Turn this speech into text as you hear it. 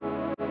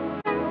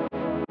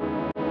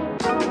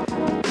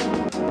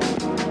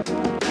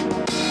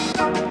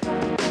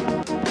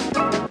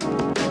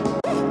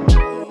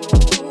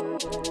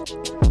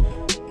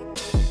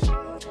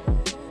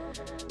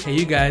Hey,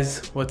 you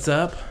guys, what's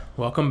up?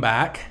 Welcome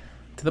back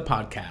to the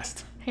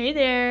podcast. Hey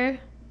there.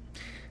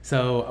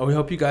 So, we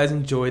hope you guys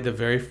enjoyed the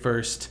very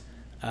first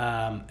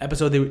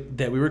episode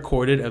that we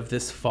recorded of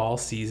this fall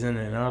season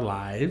in our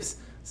lives.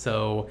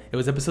 So, it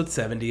was episode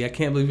 70. I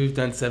can't believe we've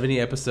done 70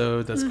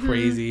 episodes. That's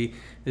crazy.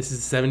 This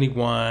is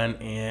 71,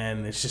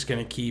 and it's just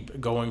going to keep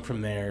going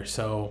from there.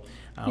 So,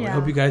 we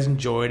hope you guys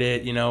enjoyed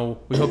it. You know,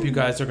 we hope you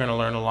guys are going to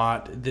learn a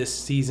lot this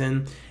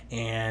season,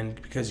 and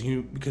because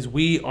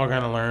we are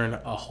going to learn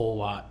a whole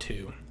lot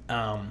too.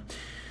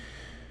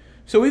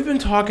 So we've been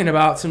talking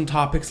about some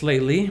topics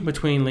lately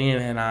between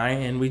Leanna and I,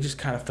 and we just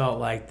kind of felt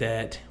like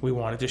that we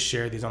wanted to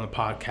share these on the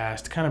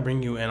podcast to kind of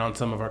bring you in on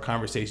some of our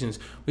conversations.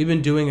 We've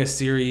been doing a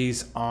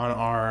series on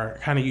our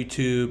kind of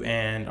YouTube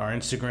and our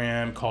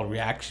Instagram called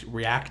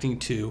Reacting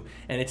To,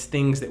 and it's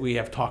things that we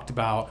have talked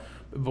about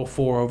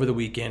before over the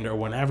weekend or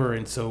whenever.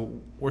 And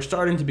so we're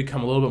starting to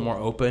become a little bit more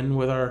open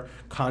with our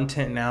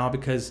content now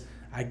because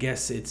I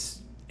guess it's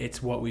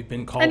what we've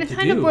been called to do. And it's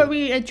kind of what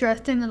we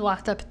addressed in the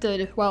last episode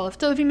as well.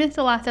 So if you missed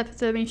the last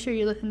episode, make sure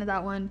you listen to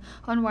that one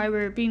on why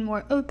we're being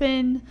more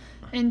open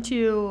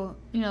into,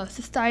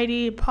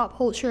 society, pop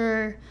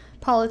culture,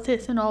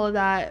 politics, and all of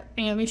that.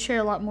 And we share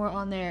a lot more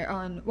on there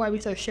on why we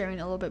start sharing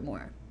a little bit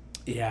more.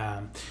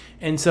 Yeah.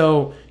 And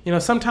so,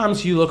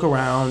 sometimes you look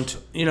around,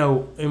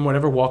 in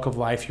whatever walk of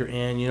life you're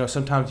in,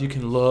 sometimes you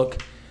can look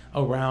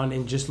around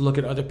and just look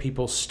at other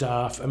people's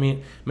stuff. I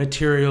mean,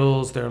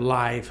 materials, their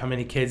life, how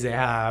many kids they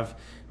have,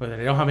 whether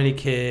they don't have any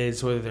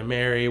kids, whether they're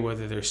married,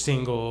 whether they're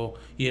single,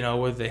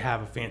 whether they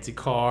have a fancy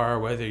car,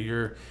 whether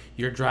you're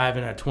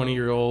driving a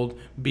 20-year-old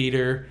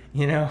beater,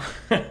 And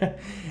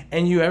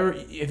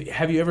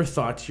have you ever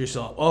thought to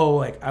yourself, oh,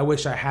 like I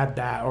wish I had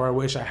that, or I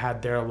wish I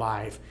had their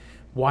life.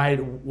 Why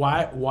am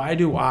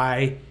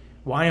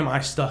I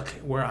stuck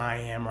where I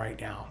am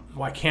right now?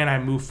 Why can't I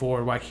move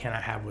forward? Why can't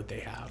I have what they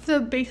have? So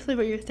basically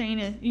what you're saying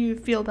is you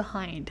feel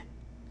behind.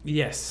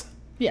 Yes.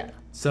 Yeah.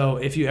 So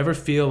if you ever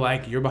feel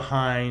like you're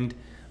behind,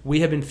 we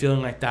have been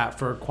feeling like that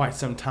for quite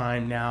some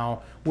time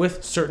now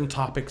with certain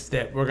topics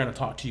that we're going to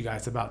talk to you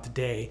guys about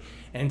today.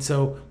 And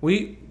so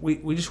we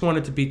just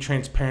wanted to be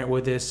transparent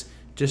with this,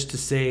 just to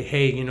say,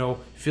 hey,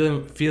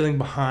 feeling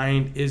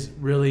behind is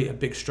really a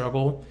big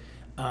struggle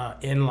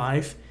in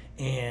life.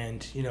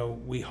 And,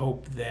 we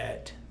hope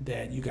that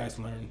you guys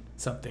learn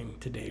something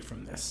today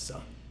from this.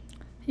 So,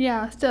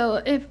 yeah. So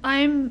if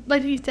I'm,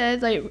 like you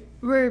said,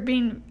 we're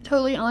being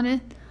totally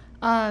honest.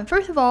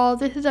 First of all,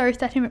 this is our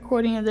second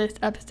recording of this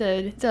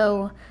episode.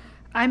 So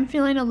I'm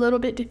feeling a little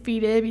bit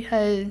defeated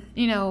because,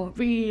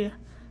 we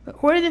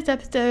recorded this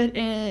episode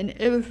and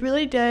it was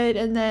really good.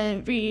 And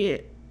then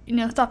we,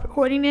 stopped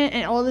recording it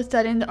and all of a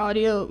sudden the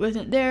audio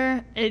wasn't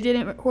there. It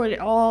didn't record at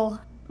all.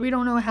 We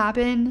don't know what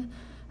happened.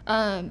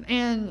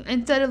 And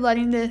instead of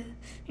letting this,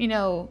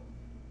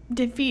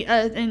 defeat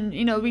us and,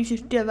 we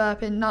just give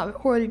up and not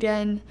record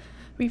again,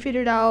 we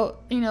figured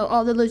out,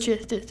 all the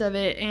logistics of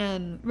it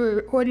and we're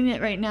recording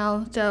it right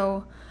now.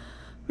 So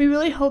we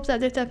really hope that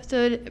this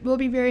episode will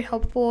be very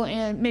helpful,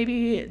 and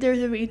maybe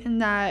there's a reason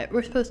that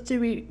we're supposed to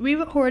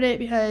re-record it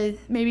because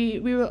maybe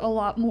we were a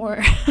lot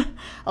more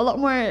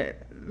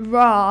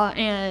raw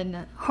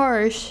and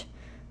harsh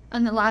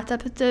on the last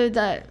episode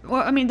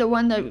the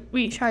one that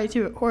we tried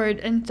to record.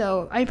 And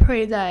so I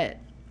pray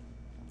that,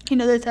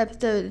 this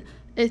episode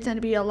is going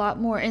to be a lot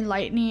more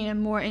enlightening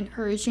and more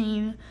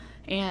encouraging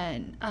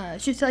and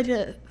just like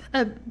a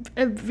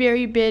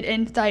very big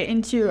insight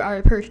into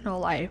our personal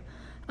life.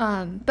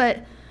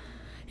 But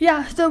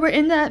yeah, so we're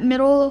in that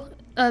middle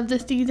of the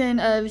season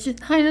of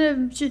just kind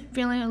of just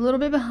feeling a little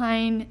bit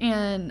behind.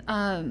 And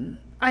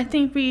I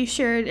think we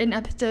shared an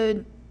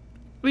episode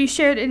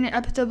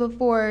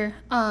before,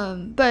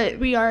 but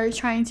we are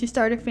trying to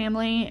start a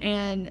family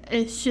and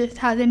it just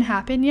hasn't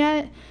happened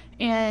yet.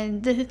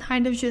 And this is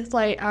kind of just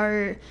like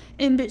our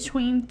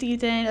in-between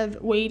season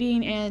of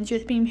waiting and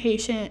just being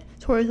patient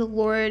towards the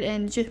Lord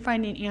and just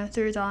finding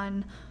answers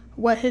on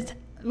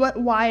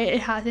why it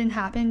hasn't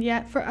happened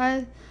yet for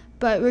us.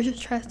 But we're just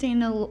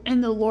trusting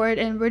in the Lord,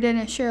 and we're going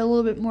to share a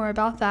little bit more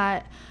about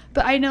that.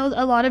 But I know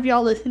a lot of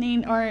y'all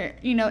listening are,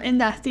 in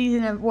that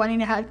season of wanting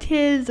to have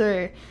kids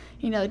or,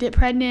 get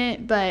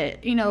pregnant,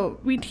 but,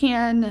 we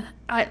can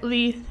at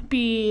least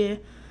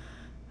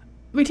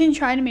we can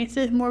try to make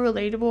this more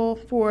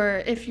relatable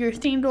for if you're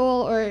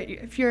single or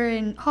if you're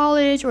in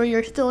college or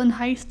you're still in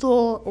high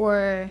school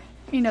or,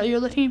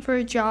 you're looking for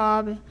a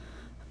job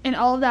and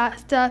all of that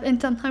stuff. And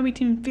sometimes we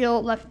can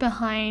feel left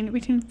behind. We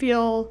can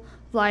feel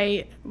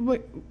like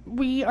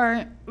we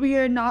are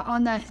not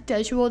on that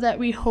schedule that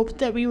we hoped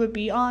that we would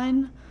be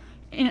on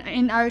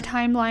in our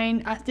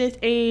timeline at this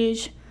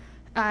age,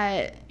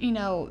 at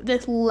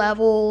this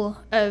level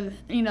of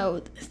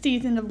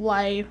season of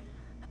life.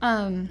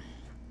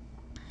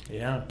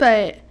 Yeah.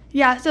 But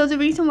yeah, so the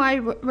reason why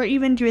we're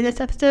even doing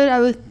this episode, I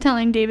was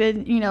telling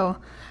David,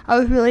 I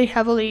was really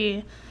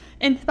heavily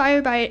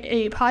inspired by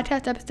a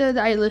podcast episode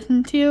that I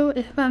listened to.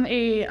 It's from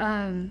a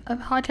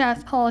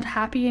podcast called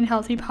Happy and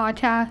Healthy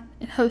Podcast,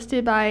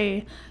 hosted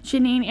by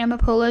Janine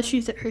Amapola.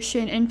 She's a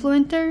Christian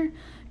influencer.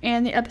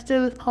 and the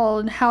episode was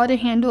called How to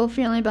Handle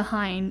Feeling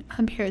Behind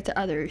Compared to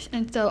Others.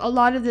 And so a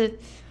lot of the,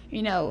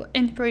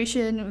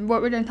 inspiration,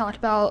 what we're going to talk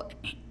about,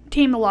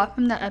 came a lot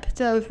from that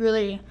episode. I was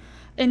really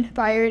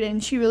inspired,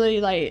 and she really,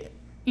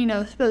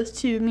 spoke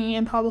to me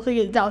and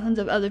probably thousands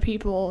of other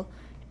people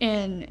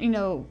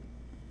in,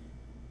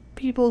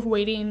 people's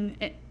waiting,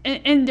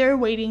 in their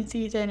waiting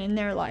season in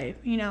their life,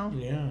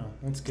 Yeah,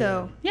 that's good.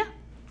 So, yeah.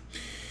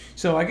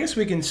 So I guess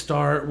we can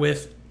start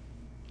with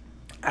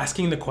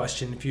asking the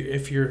question,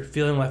 if you're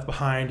feeling left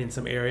behind in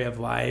some area of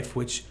life,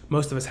 which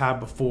most of us have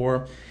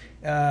before,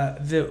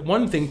 the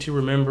one thing to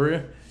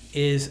remember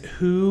is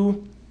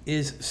who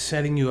is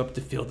setting you up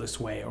to feel this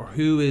way, or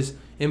who is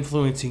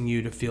influencing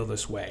you to feel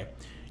this way.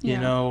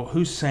 Yeah.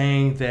 Who's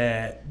saying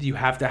that you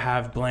have to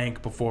have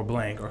blank before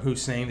blank, or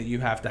who's saying that you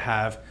have to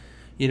have,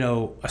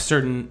 a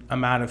certain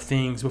amount of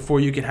things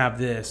before you can have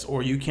this,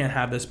 or you can't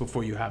have this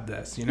before you have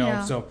this,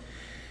 Yeah. So,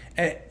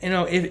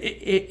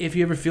 if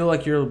you ever feel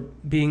like you're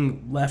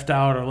being left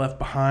out or left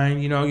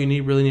behind, you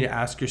really need to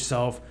ask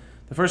yourself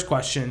the first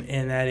question,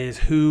 and that is,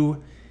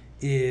 who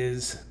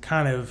is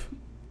kind of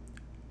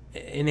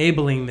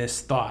enabling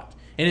this thought?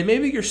 And it may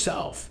be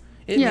yourself.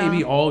 It may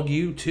be all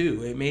you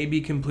too. It may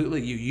be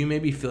completely you. You may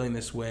be feeling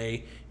this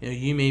way.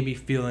 You may be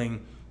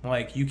feeling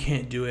like you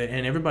can't do it,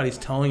 and everybody's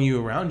telling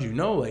you around you,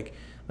 no, like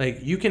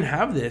you can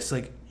have this,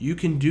 like you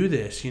can do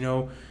this.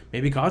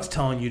 Maybe God's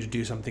telling you to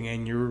do something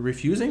and you're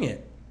refusing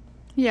it.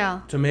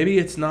 Yeah. So maybe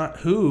it's not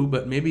who,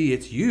 but maybe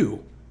it's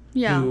you.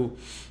 Yeah. Who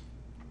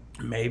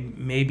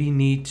maybe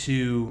need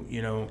to,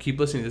 keep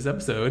listening to this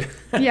episode.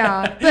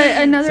 Yeah.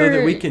 But another, so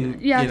that we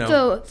can,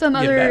 so some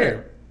get other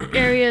better.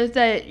 areas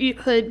that you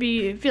could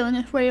be feeling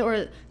this way,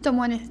 or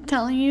someone is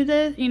telling you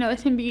this,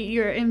 it can be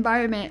your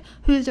environment,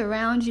 who's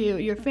around you,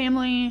 your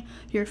family,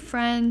 your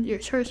friends, your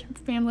church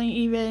family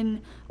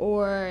even,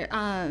 or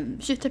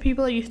just the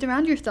people that you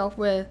surround yourself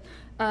with.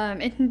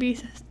 It can be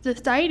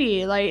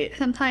society. Like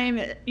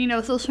sometimes,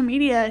 social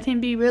media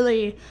can be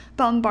really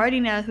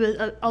bombarding us with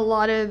a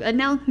lot of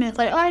announcements,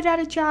 like, oh, I got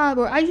a job,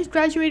 or I just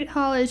graduated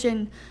college,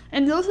 and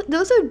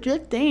those are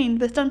good things.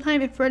 But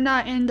sometimes if we're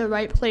not in the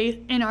right place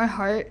in our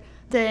heart,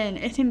 then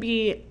it can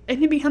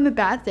become a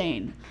bad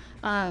thing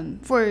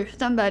for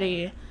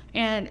somebody.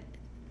 And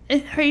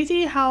it's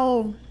crazy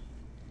how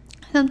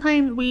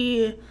sometimes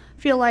we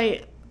feel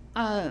like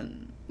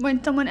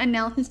when someone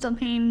announces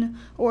something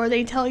or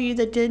they tell you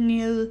the good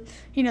news,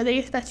 they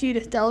expect you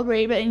to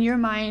celebrate, but in your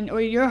mind or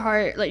your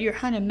heart, like, you're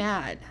kind of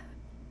mad.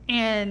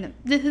 And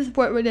this is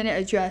what we're going to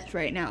address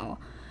right now.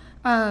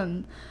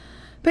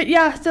 But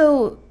yeah,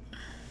 so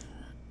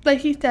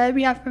like you said,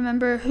 we have to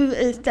remember who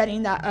is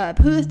setting that up,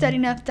 who is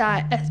setting up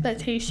that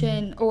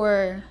expectation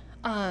or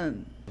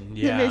the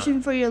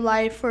vision for your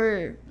life,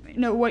 for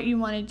what you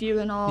want to do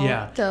and all.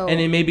 Yeah. So, and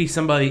it may be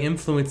somebody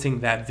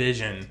influencing that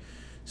vision.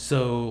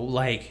 So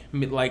like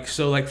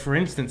for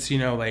instance,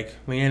 like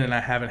Leanne and I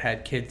haven't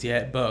had kids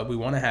yet, but we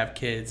want to have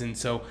kids, and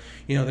so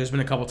there's been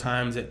a couple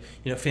times at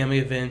family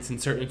events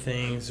and certain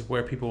things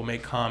where people will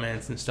make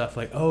comments and stuff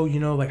like, oh,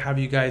 like, have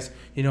you guys,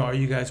 are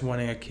you guys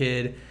wanting a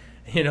kid?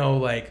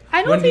 Like,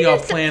 when do y'all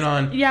plan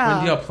on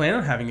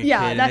having a kid?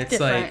 That's and it's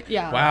different.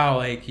 like, wow,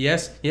 like,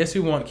 yes, we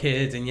want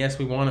kids, and yes,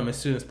 we want them as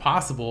soon as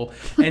possible.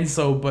 And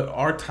so, but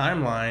our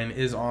timeline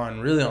is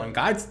on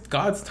God's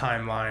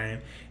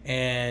timeline,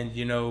 and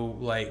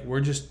like, we're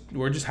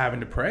just having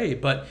to pray.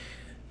 But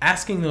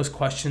asking those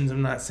questions,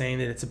 I'm not saying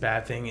that it's a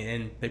bad thing,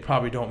 and they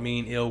probably don't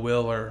mean ill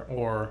will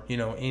or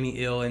any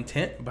ill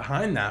intent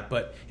behind that,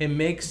 but it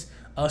makes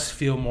us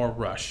feel more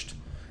rushed.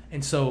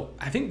 And so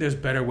I think there's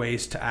better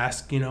ways to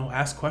ask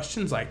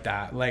questions like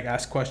that. Like,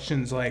 ask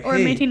questions like, or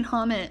hey, making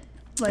comment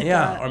like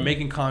that. Or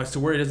making comments to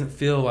where it doesn't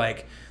feel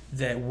like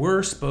that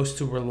we're supposed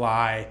to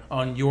rely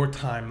on your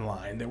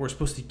timeline, that we're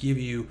supposed to give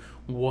you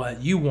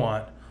what you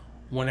want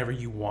whenever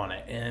you want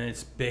it. And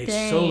it's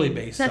solely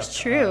based on us. That's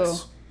true.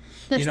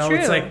 That's true.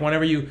 It's like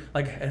whenever you,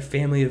 like, at a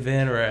family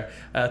event or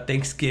a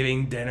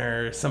Thanksgiving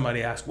dinner,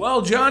 somebody asks,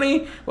 well,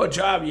 Johnny, what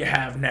job you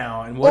have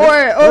now? And what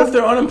if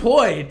they're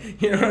unemployed?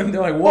 And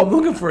they're like, well, I'm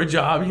looking for a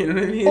job. You know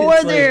what I mean?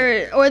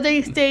 Or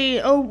they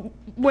say, oh,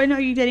 when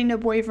are you dating a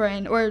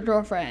boyfriend or a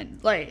girlfriend?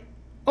 Like,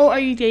 oh, are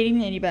you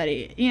dating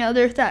anybody?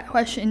 There's that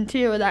question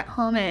too, or that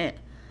comment.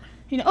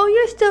 Oh,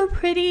 you're so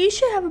pretty, you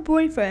should have a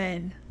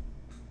boyfriend.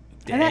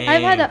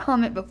 I've had that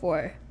comment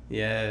before.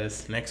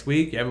 Yes. Next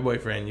week, you have a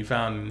boyfriend. You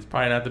found him. It's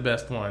probably not the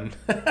best one.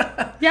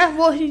 Yeah,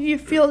 well, you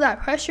feel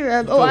that pressure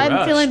of, I'm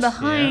rushed. feeling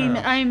behind.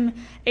 Yeah. I'm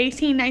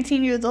 18,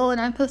 19 years old,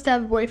 and I'm supposed to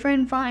have a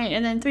boyfriend. Fine.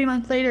 And then 3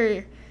 months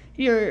later,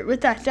 you're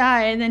with that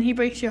guy, and then he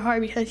breaks your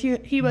heart because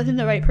he wasn't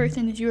the right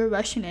person because you were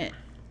rushing it.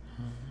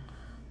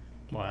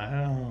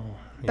 Wow.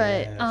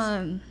 But,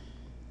 yes.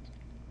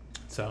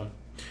 So,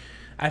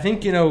 I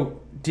think,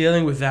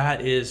 dealing with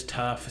that is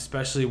tough,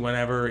 especially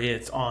whenever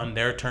it's on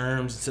their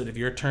terms instead of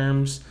your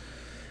terms.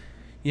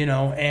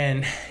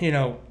 And,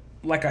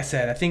 like I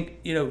said, I think,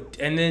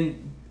 and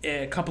then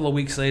a couple of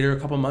weeks later, a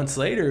couple of months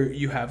later,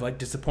 you have, like,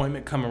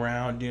 disappointment come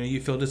around.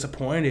 You feel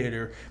disappointed,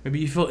 or maybe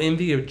you feel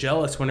envy or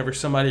jealous whenever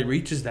somebody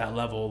reaches that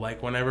level.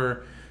 Like,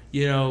 whenever,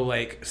 you know,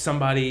 like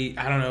somebody,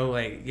 I don't know,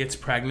 like gets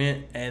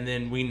pregnant and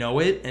then we know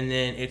it and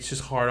then it's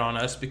just hard on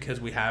us because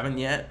we haven't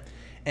yet.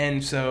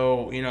 And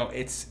so, you know,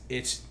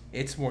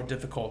 it's more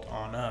difficult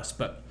on us.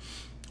 But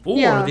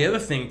the other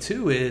thing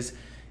too is,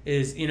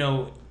 you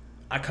know,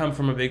 I come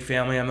from a big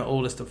family. I'm the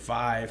oldest of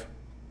 5.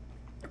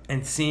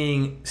 And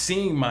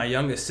seeing my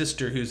youngest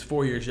sister, who's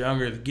 4 years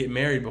younger, get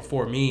married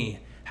before me,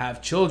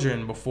 have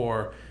children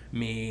before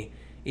me,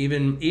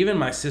 even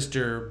my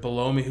sister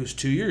below me, who's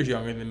 2 years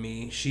younger than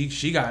me,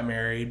 she got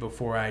married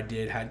before I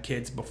did, had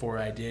kids before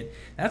I did.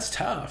 That's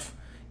tough.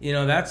 You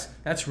know,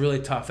 that's really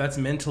tough. That's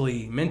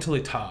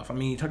mentally tough. I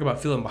mean, you talk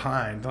about feeling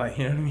behind, like,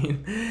 you know what I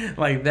mean?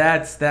 Like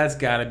that's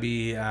got to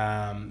be you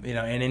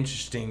know, an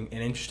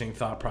interesting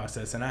thought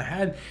process. And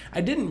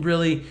I didn't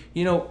really,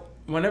 you know,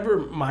 whenever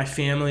my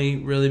family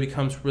really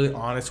becomes really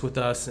honest with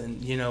us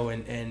and, you know,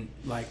 and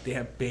like they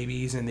have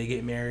babies and they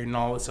get married and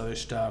all this other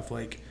stuff,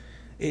 like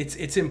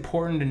it's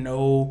important to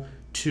know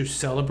to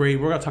celebrate.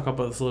 We're going to talk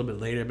about this a little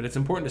bit later, but it's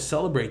important to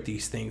celebrate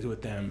these things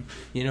with them.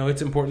 You know,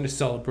 it's important to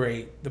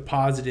celebrate the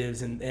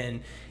positives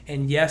and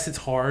yes, it's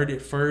hard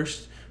at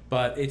first,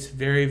 but it's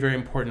very, very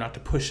important not to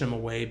push them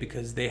away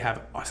because they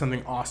have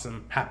something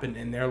awesome happen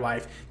in their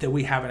life that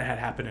we haven't had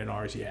happen in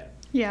ours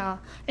yet. Yeah.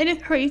 And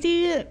it's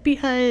crazy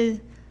because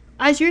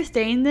as you're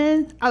saying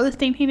this, I was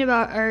thinking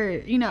about our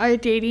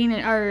dating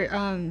and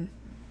our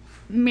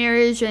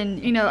marriage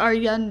and, you know, our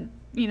young,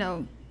 you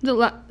know,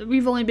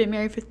 we've only been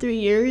married for 3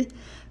 years,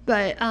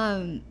 but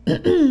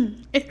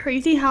it's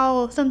crazy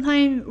how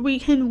sometimes we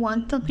can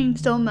want something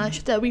so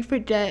much that we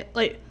forget,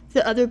 like,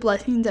 the other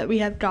blessings that we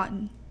have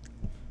gotten.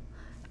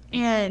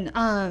 And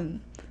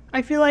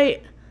I feel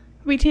like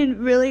we can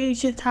really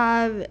just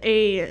have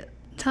a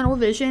tunnel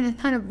vision, and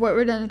kind of what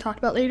we're going to talk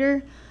about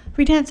later.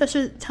 We can have such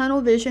a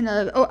tunnel vision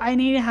of, oh, I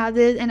need to have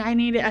this and I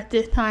need it at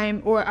this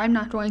time, or I'm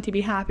not going to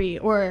be happy,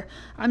 or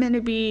I'm going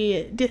to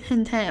be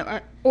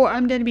discontent, or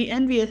I'm going to be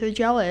envious or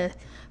jealous.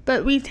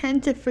 But we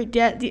tend to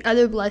forget the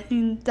other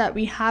blessings that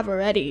we have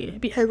already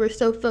because we're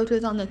so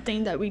focused on the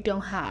thing that we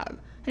don't have.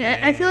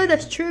 And I feel like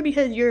that's true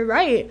because you're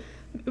right.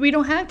 We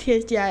don't have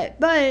kids yet,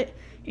 but,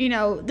 you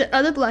know, the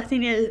other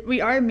blessing is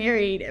we are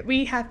married.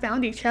 We have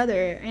found each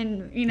other.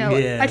 And, you know,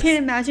 I can't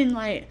imagine,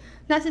 like,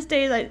 not to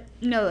say, like,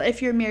 you know,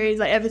 if you're married,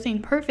 like,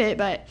 everything perfect,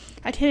 but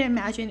I can't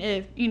imagine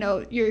if, you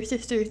know, your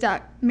sisters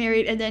got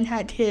married and then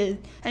had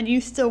kids and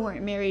you still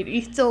weren't married.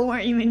 You still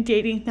weren't even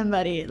dating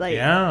somebody. Like,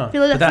 yeah. I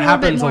feel like but that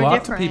happens a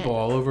lot to people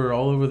all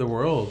over the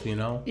world, you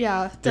know?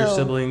 Yeah. Their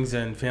siblings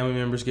and family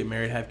members get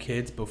married, have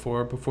kids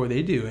before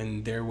they do,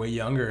 and they're way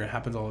younger. It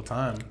happens all the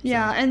time. So.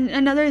 Yeah, and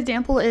another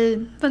example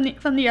is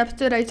from the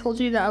episode I told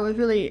you that I was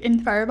really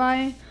inspired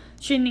by.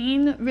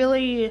 Janine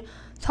really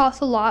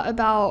talks a lot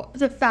about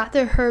the fact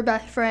that her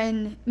best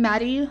friend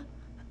Maddie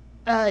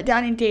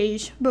got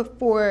engaged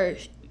before,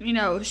 you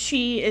know,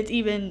 she is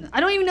even,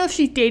 I don't even know if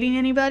she's dating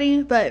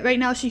anybody, but right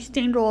now she's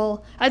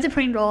single as a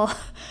Pringle,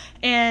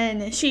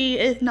 and she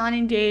is not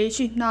engaged.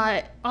 She's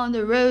not on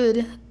the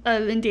road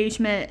of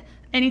engagement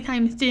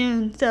anytime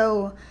soon.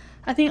 So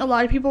I think a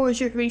lot of people were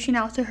just reaching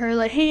out to her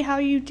like, hey, how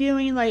are you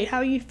doing? Like, how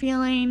are you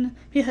feeling?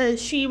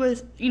 Because she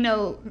was, you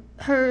know,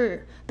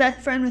 her best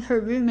friend with her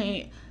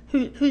roommate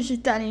who's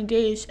just got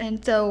engaged.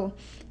 And so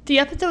the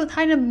episode was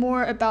kind of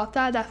more about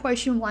that. That's why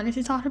she wanted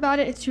to talk about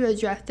it, is to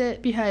address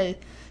it, because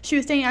she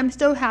was saying, I'm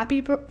so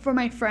happy for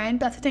my friend,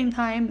 but at the same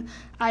time,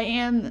 I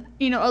am,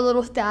 you know, a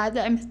little sad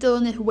that I'm still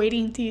in this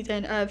waiting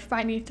season of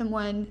finding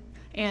someone.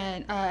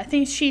 And I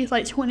think she's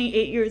like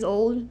 28 years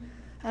old.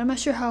 I'm not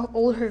sure how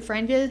old her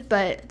friend is,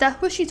 but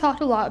that's what she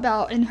talked a lot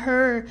about in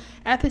her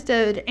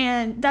episode.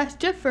 And that's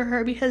good for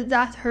her because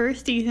that's her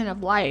season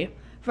of life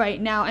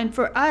right now. And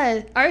for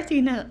us, our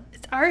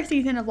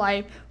season of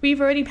life,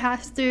 we've already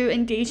passed through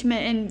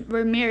engagement and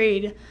we're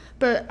married,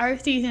 but our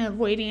season of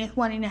waiting is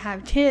wanting to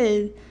have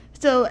kids.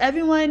 So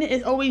everyone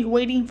is always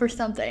waiting for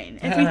something,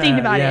 if you think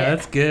about it.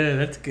 Yeah,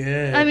 that's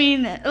good. I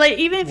mean, like,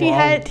 even if you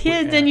had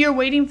kids, then you're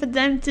waiting for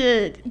them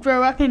to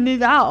grow up and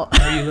move out.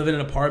 Or you live in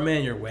an apartment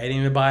and you're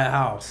waiting to buy a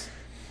house.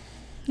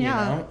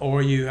 Yeah. You know?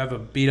 Or you have a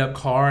beat-up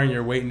car and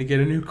you're waiting to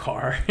get a new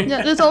car.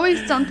 Yeah, there's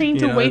always something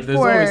to wait for. There's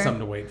always something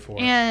to wait for.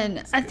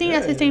 And I think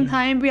at the same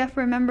time, we have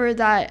to remember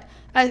that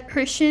as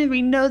Christians,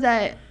 we know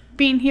that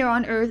being here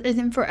on earth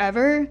isn't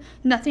forever.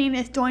 Nothing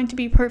is going to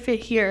be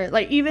perfect here.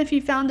 Like, even if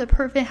you found the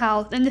perfect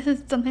house, and this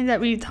is something that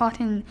we taught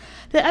in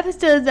the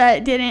episode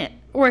that didn't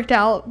work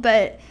out,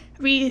 but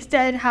we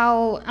said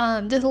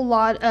how there's a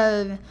lot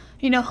of,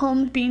 you know,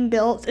 homes being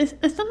built.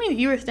 It's something that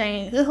you were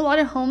saying. There's a lot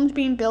of homes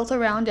being built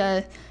around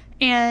us,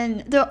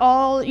 and they're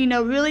all, you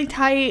know, really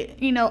tight,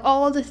 you know,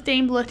 all the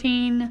same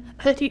looking,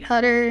 cookie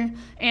cutter,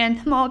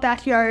 and small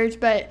backyards.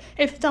 But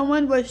if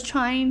someone was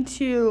trying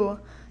to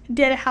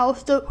get a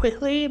house so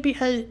quickly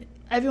because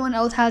everyone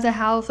else has a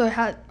house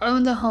or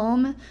owns a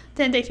home,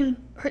 then they can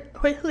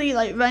quickly,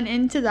 like, run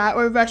into that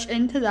or rush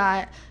into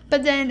that.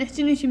 But then as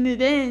soon as you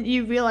move in,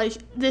 you realize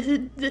this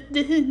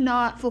is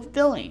not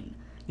fulfilling.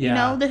 Yeah. You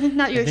know, this is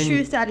not your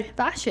true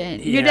satisfaction.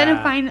 Yeah. You're going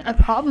to find a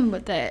problem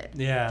with it.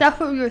 Yeah. That's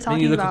what we were talking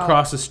about. Then you look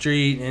across the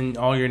street and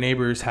all your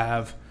neighbors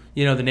have,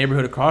 the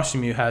neighborhood across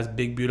from you has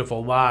big,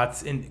 beautiful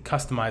lots and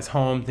customized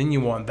homes, then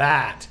you want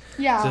that.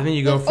 Yeah. So then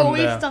you go from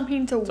always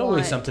something to want. It's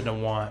always something to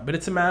want. But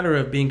it's a matter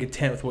of being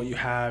content with what you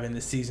have in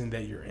the season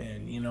that you're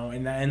in,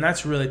 and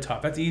that's really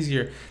tough. That's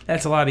easier.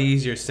 That's a lot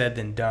easier said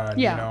than done,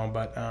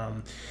 But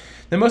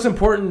the most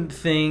important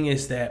thing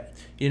is that,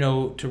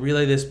 to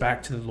relay this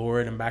back to the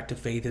Lord and back to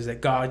faith is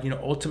that God,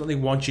 ultimately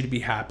wants you to be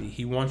happy.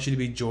 He wants you to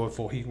be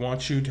joyful. He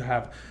wants you to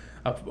have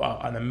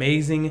an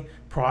amazing,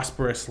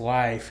 prosperous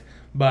life.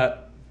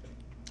 But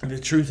the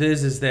truth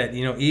is that,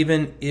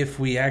 even if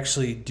we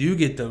actually do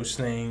get those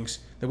things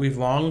that we've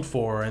longed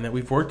for and that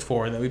we've worked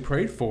for and that we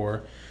prayed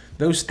for,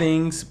 those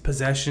things,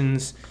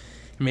 possessions,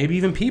 maybe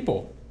even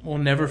people will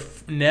never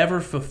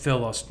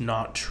fulfill us,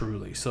 not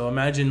truly. So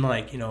imagine,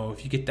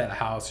 if you get that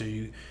house or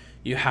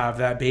you have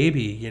that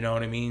baby, you know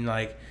what I mean?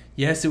 Like,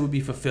 yes, it would be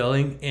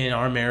fulfilling in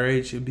our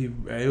marriage. It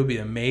would be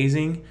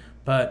amazing,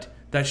 but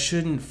that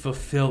shouldn't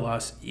fulfill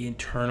us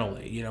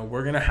eternally.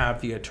 We're going to have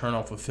the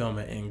eternal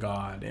fulfillment in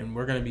God, and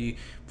we're going to be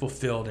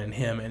fulfilled in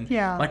Him. And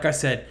like I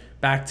said,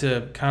 back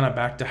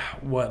to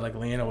what like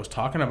Leanna was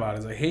talking about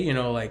is like, hey,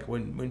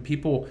 when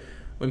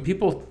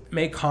people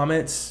make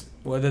comments,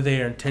 whether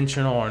they are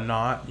intentional or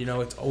not,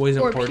 it's always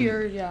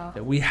important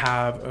that we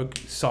have a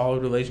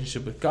solid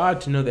relationship with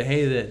God to know that,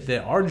 hey,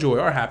 that our joy,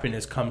 our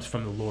happiness comes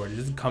from the Lord. It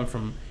doesn't come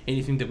from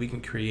anything that we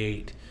can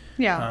create.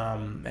 Yeah.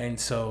 And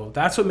so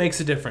that's what makes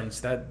a difference.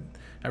 That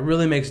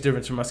really makes a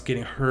difference from us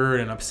getting hurt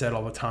and upset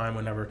all the time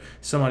whenever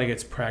somebody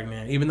gets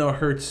pregnant. Even though it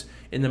hurts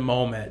in the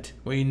moment,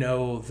 we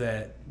know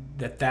that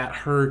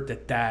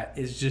hurt, that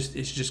is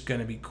just going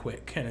to be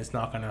quick, and it's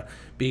not going to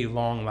be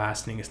long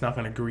lasting. It's not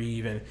going to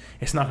grieve, and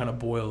it's not going to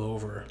boil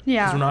over.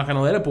 Yeah. Because we're not going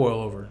to let it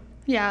boil over.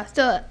 Yeah.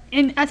 So,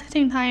 and at the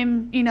same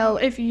time,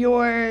 if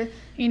you're,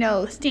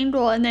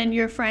 single and then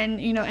your friend,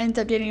 ends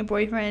up dating a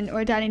boyfriend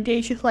or dating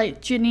dates, just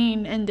like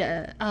Janine and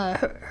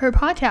her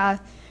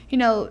podcast,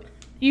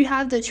 you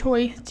have the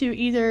choice to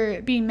either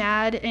be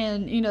mad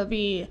and,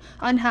 be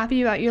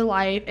unhappy about your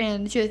life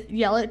and just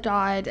yell at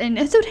God. And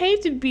it's okay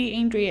to be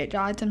angry at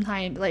God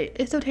sometimes. Like,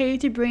 it's okay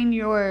to bring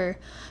your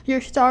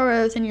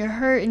sorrows and your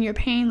hurt and your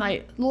pain.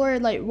 Like,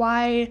 Lord,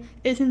 why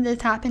isn't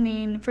this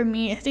happening for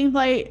me? It seems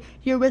like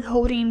you're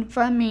withholding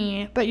from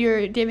me, but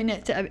you're giving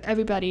it to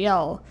everybody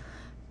else.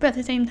 But at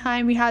the same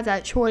time, we have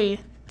that choice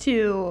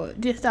to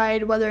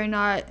decide whether or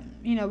not,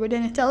 we're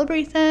going to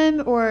celebrate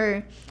them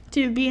or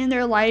to be in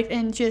their life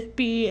and just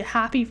be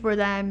happy for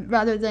them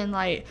rather than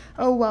like,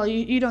 oh, well,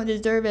 you don't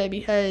deserve it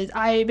because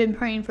I've been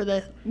praying for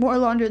this more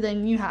longer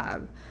than you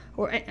have.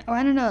 Or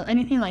I don't know,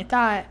 anything like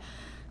that.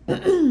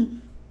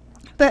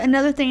 But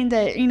another thing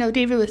that,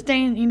 David was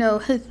saying,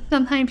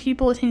 sometimes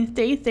people can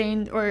say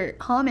things or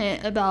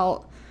comment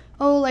about,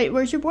 oh,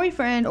 where's your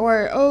boyfriend?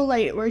 Or, oh,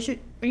 where's your,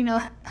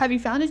 have you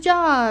found a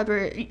job?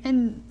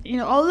 And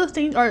all those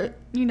things are,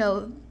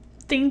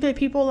 things that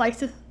people like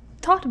to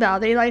talk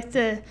about. They like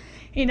to,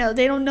 they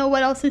don't know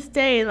what else to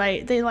say.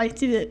 Like, they like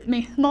to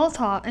make small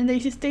talk, and they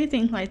just say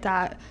things like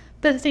that.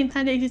 But at the same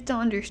time, they just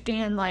don't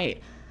understand,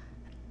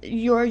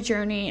 your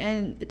journey,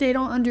 and they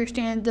don't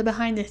understand the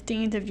behind the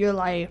scenes of your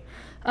life.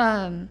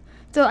 So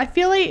I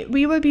feel like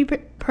we would be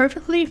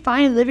perfectly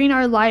fine living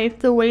our life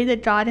the way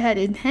that God had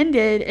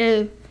intended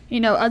if,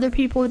 other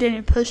people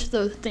didn't push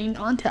those things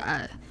onto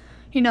us.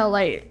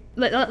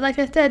 Like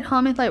I said,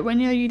 comments like, when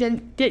you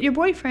didn't get your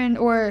boyfriend,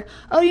 or,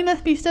 oh, you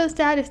must be so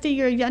sad to see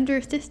your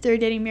younger sister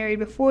getting married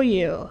before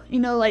you.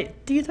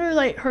 These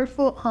are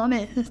hurtful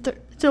comments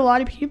to a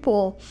lot of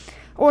people.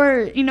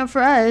 Or,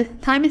 for us,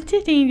 time is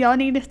ticking. Y'all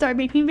need to start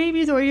making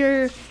babies or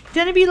you're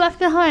going to be left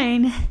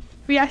behind.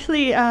 We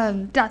actually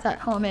got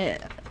that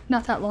comment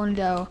not that long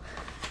ago,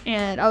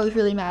 and I was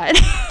really mad.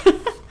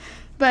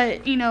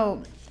 But,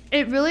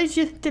 it really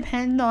just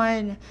depends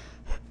on,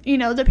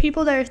 the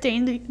people that are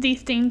saying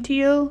these things to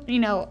you.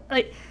 I'm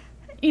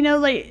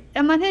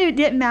not going to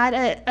get mad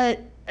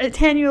at a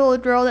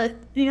 10-year-old girl that,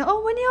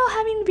 oh, when are y'all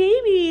having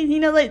babies?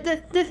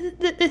 This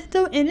is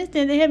so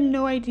innocent. They have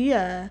no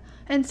idea.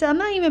 And so I'm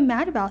not even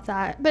mad about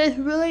that. But it's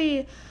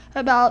really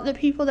about the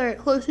people that are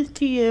closest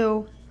to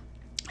you.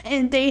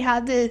 And they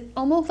have this,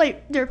 almost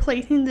like they're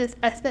placing this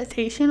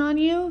expectation on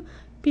you.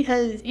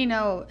 Because,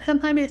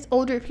 sometimes it's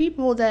older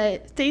people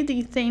that say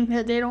these things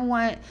because they don't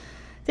want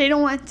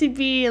to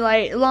be,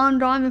 long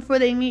gone before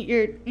they meet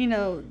your,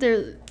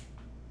 the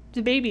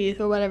babies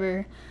or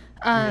whatever.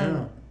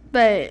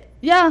 But,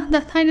 yeah,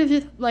 that's kind of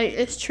just,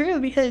 it's true.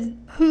 Because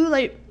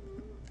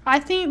I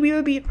think we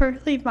would be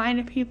perfectly fine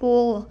if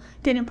people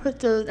didn't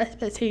put those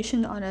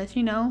expectations on us,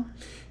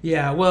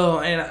 Yeah, well,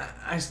 and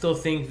I still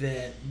think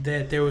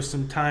that there was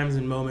some times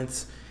and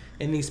moments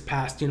in these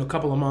past,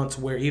 couple of months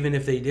where even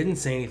if they didn't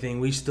say anything,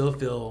 we still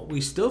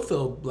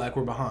feel like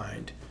we're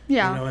behind.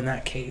 Yeah. In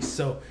that case.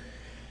 So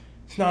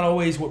it's not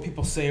always what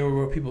people say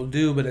or what people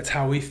do, but it's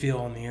how we feel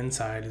on the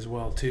inside as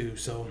well too.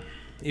 So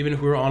even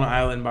if we were on an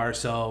island by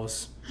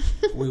ourselves,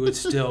 we would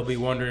still be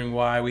wondering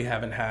why we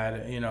haven't had,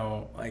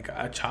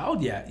 a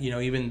child yet,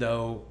 even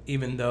though,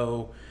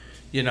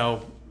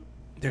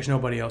 there's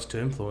nobody else to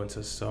influence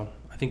us. So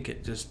I think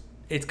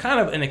it's kind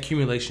of an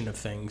accumulation of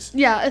things.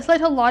 Yeah, it's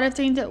like a lot of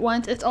things at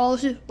once. It's all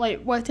just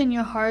like what's in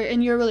your heart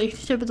and your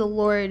relationship with the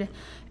Lord.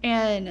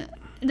 And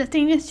the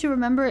thing is to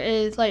remember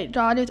is like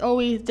God is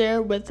always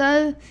there with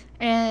us,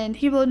 and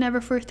He will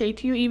never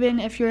forsake you, even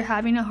if you're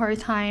having a hard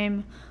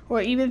time,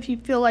 or even if you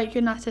feel like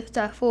you're not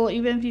successful,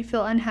 even if you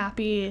feel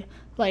unhappy.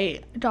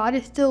 Like, God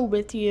is still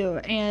with you,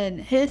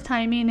 and His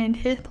timing and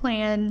His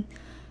plan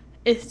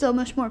is so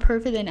much more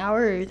perfect than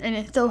ours. And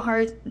it's so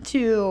hard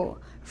to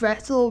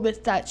wrestle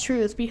with that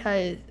truth,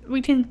 because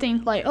we can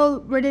think like, oh,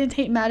 we're going to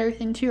take matters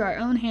into our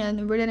own hands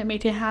and we're going to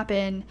make it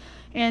happen.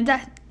 And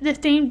that the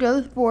same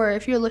goes for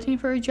if you're looking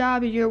for a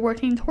job and you're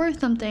working towards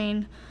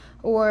something,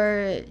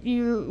 or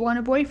you want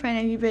a boyfriend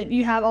and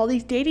you have all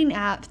these dating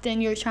apps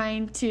and you're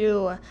trying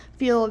to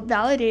feel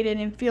validated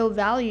and feel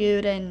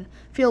valued and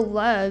feel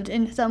loved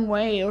in some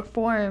way or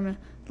form.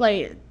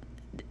 Like,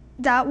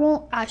 that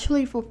won't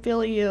actually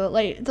fulfill you.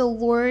 Like, the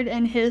Lord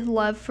and His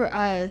love for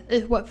us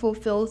is what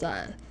fulfills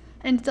us.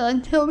 And so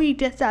until we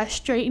get that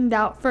straightened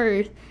out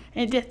first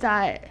and get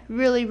that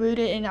really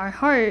rooted in our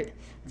heart,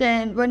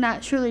 then we're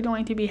not truly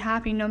going to be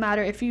happy, no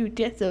matter if you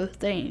get those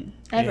things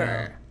ever.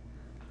 Yeah.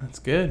 That's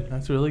good.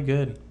 That's really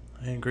good.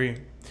 I agree.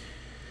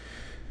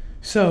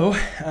 So,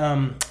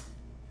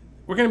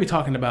 we're going to be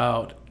talking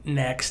about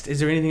next. Is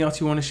there anything else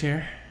you want to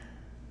share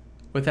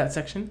with that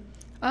section?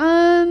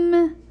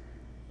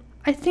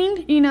 I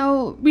think,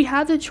 we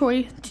have the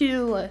choice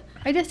to,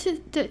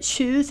 to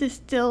choose to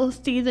still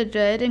see the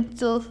good and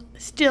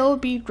still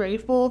be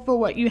grateful for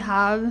what you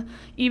have,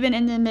 even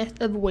in the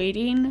midst of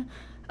waiting.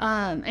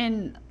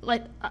 And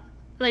like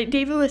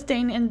David was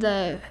saying in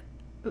the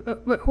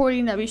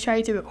recording that we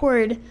tried to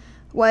record,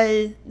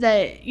 was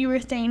that you were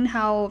saying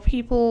how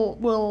people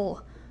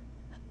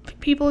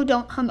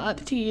don't come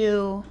up to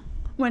you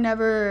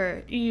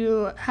whenever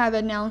you have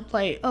announced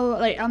like, oh,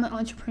 like I'm an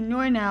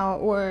entrepreneur now,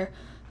 or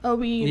oh,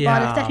 we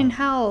bought a second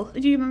house.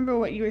 Do you remember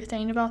what you were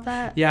saying about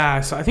that?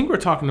 Yeah, so I think we're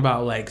talking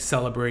about like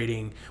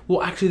celebrating.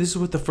 Well, actually, this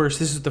is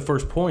the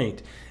first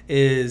point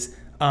is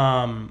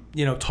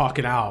talk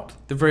it out.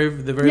 The very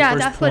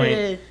first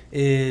point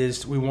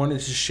is we wanted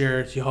to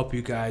share to help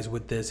you guys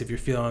with this. If you're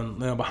feeling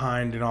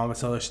behind and all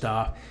this other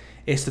stuff,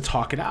 is to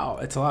talk it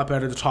out. It's a lot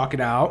better to talk it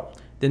out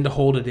than to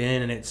hold it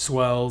in and it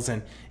swells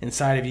and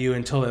inside of you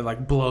until it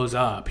like blows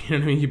up. You know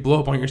what I mean? You blow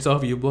up on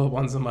yourself, you blow up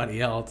on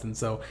somebody else, and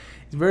so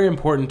it's very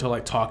important to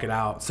like talk it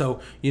out. So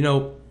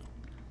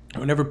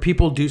whenever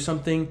people do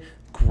something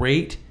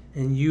great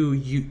and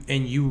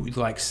you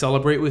like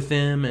celebrate with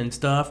them and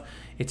stuff,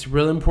 it's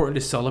really important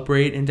to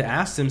celebrate and to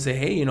ask them, say,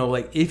 hey,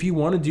 like if you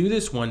want to do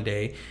this one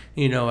day,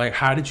 like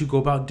how did you go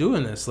about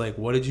doing this? Like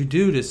what did you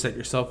do to set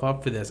yourself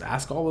up for this?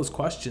 Ask all those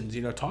questions,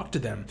 talk to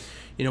them.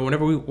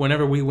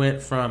 Whenever we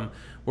went from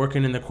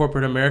working in the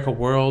corporate America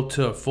world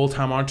to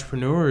full-time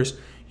entrepreneurs,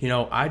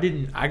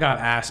 I got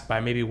asked by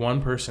maybe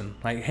one person,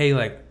 like, hey,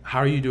 like, how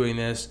are you doing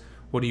this?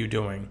 What are you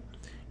doing?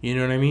 You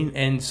know what I mean?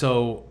 And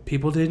so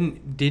people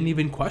didn't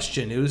even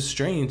question. It was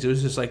strange. It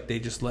was just like they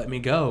just let me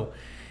go.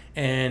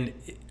 And,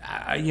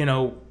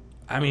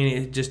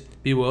 it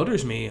just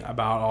bewilders me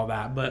about all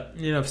that. But,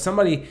 if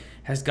somebody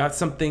has got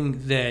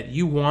something that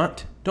you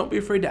want, don't be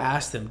afraid to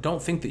ask them.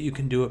 Don't think that you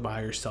can do it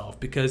by yourself,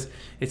 because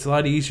it's a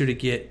lot easier to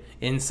get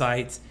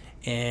insights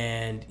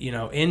and,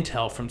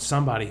 intel from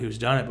somebody who's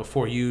done it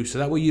before you. So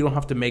that way you don't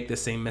have to make the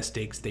same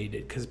mistakes they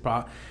did, because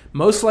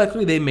most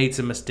likely they made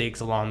some mistakes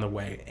along the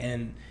way.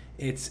 And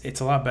it's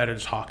a lot better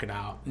to talk it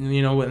out.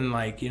 And, when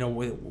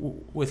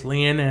with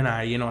Leanna and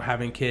I,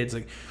 having kids,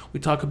 like we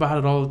talk about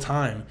it all the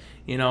time.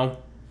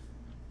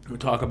 We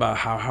talk about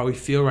how we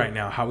feel right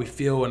now, how we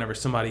feel whenever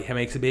somebody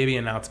makes a baby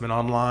announcement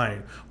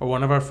online, or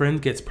one of our friends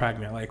gets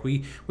pregnant. Like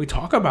we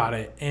talk about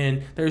it,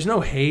 and there's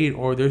no hate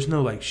or there's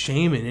no like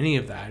shame in any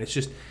of that. It's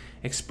just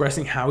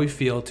expressing how we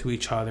feel to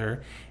each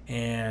other,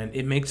 and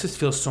it makes us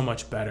feel so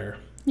much better.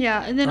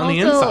 Yeah, and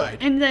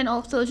then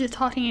also just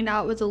talking it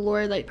out with the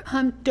Lord, like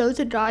go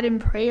to God in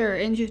prayer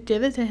and just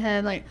give it to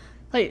Him. Like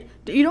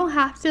you don't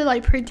have to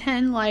like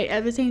pretend like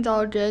everything's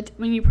all good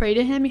when you pray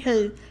to Him,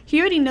 because He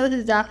already knows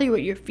exactly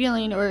what you're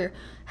feeling or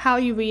how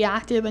you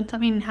reacted when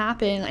something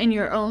happened in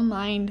your own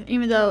mind,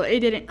 even though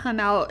it didn't come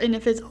out in a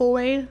physical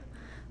way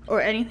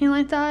or anything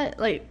like that.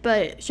 Like,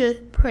 but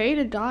just pray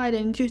to God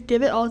and just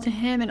give it all to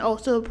Him, and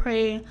also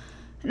to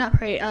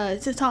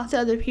talk to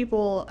other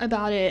people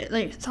about it.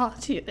 Like,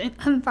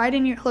 confide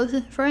in your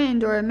closest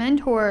friend or a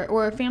mentor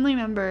or a family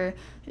member.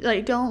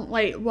 Like, don't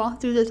like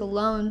walk through this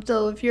alone.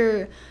 So if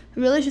you're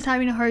really just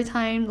having a hard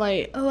time,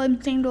 like, oh,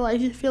 I'm single, I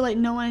just feel like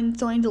no one's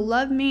going to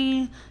love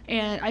me,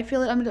 and I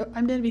feel like I'm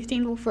gonna be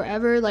single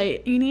forever.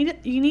 Like, you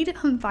need to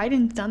confide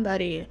in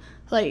somebody.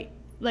 Like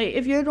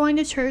if you're going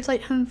to church,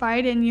 like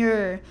confide in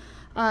your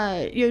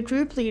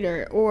group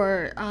leader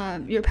or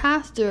your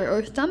pastor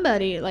or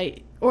somebody,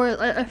 like, or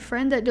a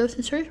friend that goes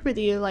to church with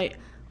you, like,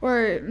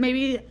 or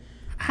maybe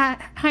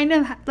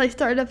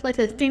start up like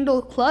a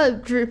single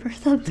club group or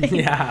something.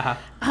 Yeah.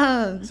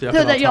 So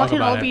that y'all can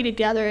all be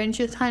together and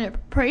just kind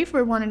of pray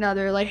for one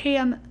another. Like, hey,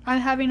 I'm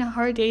having a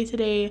hard day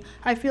today.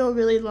 I feel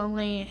really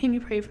lonely. Can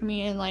you pray for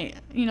me? And like,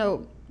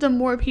 the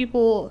more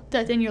people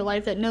that's in your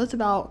life that knows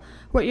about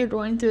what you're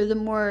going through, the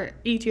more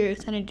easier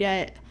it's going to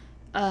get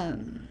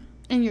in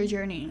your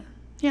journey.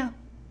 Yeah.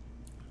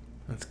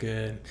 That's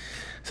good.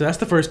 So that's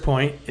the first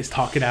point, is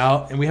talk it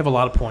out. And we have a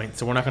lot of points,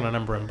 so we're not going to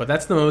number them. But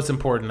that's the most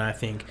important, I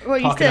think. Well,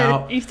 talk it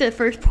out. You said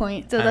first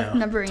point, so that's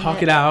numbering it.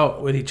 Talk it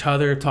out with each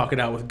other. Talk it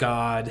out with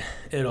God.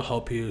 It'll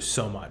help you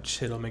so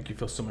much. It'll make you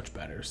feel so much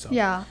better. So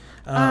yeah.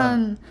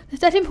 The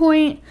second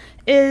point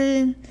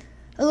is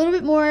a little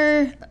bit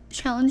more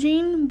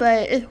challenging,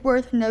 but it's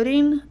worth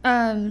noting.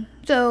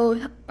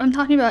 So I'm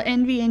talking about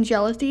envy and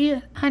jealousy.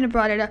 I kind of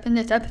brought it up in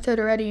this episode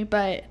already,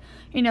 but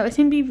it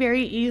can be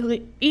very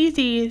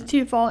easy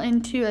to fall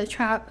into a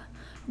trap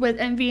with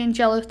envy and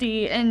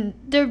jealousy, and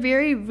they're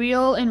very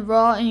real and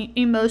raw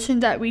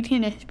emotions that we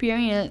can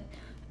experience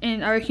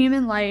in our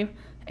human life.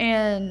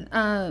 And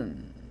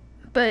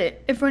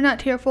but if we're not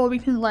careful, we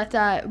can let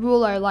that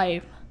rule our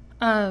life.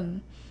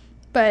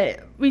 But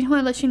we just want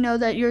to let you know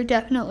that you're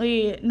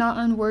definitely not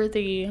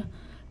unworthy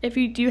if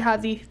you do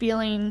have these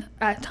feelings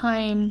at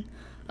times.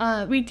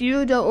 We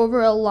do go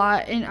over a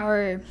lot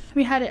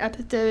we had an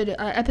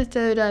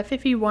episode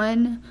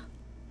 51,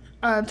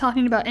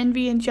 talking about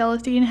envy and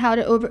jealousy and how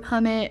to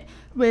overcome it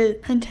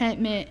with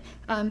contentment.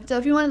 So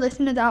if you want to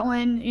listen to that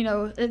one,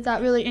 if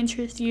that really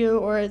interests you,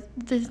 or if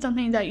this is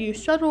something that you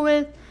struggle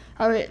with,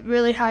 I would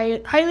really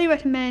highly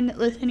recommend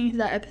listening to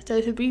that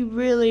episode, so we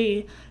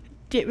really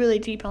get really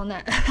deep on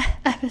that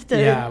episode.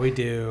 Yeah, we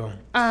do.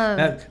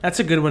 That's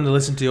a good one to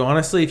listen to.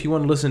 Honestly, if you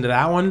want to listen to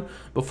that one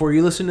before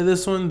you listen to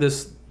this one,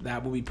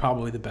 that will be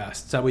probably the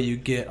best. That way you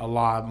get a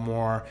lot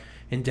more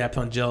in depth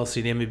on jealousy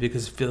and envy,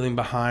 because feeling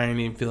behind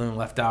and feeling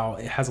left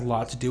out, it has a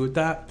lot to do with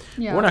that.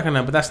 Yeah. We're not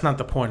gonna, but that's not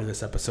the point of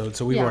this episode.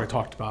 So we've already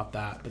talked about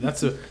that. But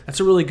that's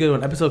a really good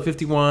one. Episode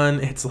 51.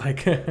 It's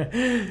like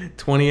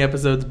 20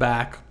 episodes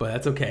back, but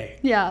that's okay.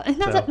 Yeah, it's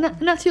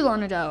not too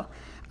long ago.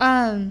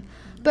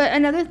 But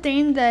another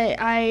thing that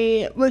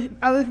I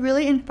was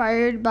really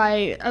inspired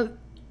by.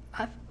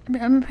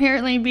 I'm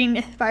apparently being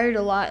inspired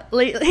a lot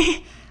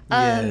lately.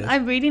 Yes.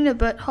 I'm reading a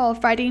book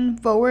called Fighting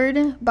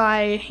Forward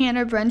by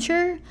Hannah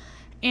Brencher,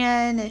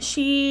 and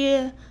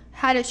she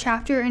had a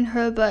chapter in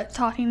her book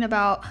talking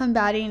about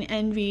combating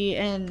envy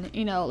and,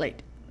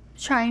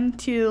 trying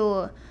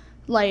to,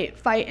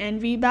 fight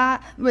envy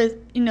back with,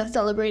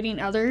 celebrating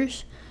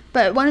others.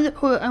 But one of the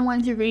quotes I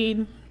wanted to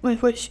read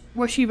was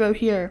what she wrote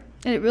here,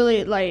 and it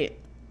really,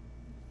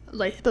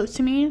 spoke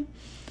to me.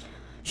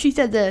 She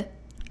said this: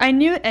 I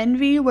knew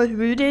envy was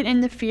rooted in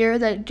the fear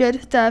that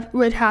good stuff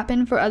would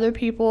happen for other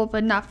people,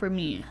 but not for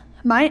me.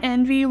 My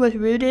envy was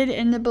rooted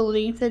in the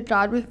belief that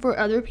God was for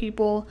other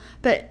people,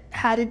 but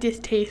had a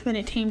distaste when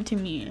it came to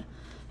me.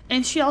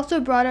 And she also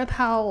brought up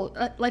how,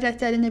 like I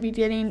said in the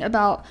beginning,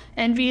 about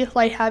envy is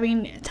like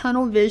having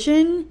tunnel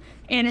vision,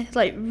 and it's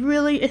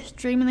really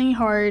extremely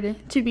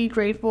hard to be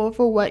grateful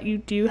for what you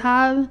do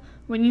have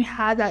when you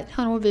have that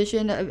tunnel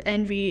vision of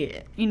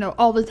envy,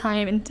 all the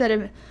time, instead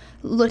of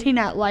looking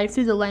at life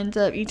through the lens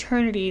of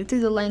eternity, through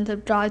the lens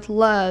of God's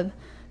love.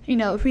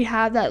 If we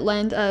have that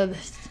lens of,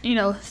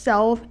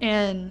 self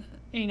and,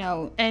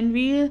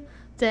 envy,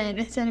 then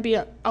it's going to be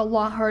a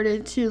lot harder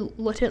to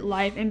look at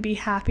life and be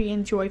happy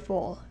and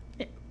joyful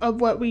of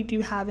what we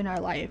do have in our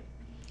life.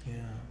 Yeah,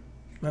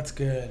 that's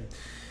good.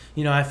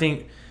 I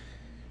think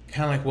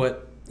kind of like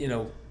what,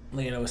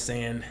 Lena was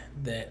saying,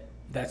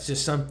 that's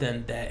just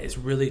something that is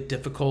really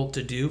difficult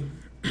to do.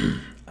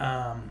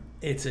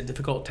 It's a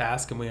difficult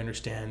task, and we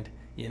understand,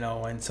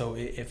 and so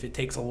if it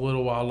takes a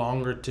little while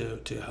longer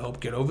to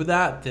help get over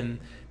that, then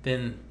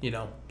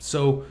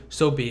so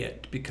be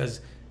it,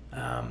 because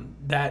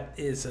that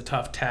is a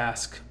tough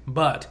task.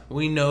 But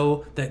we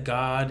know that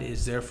God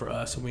is there for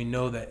us, and we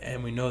know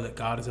that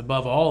God is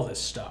above all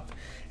this stuff,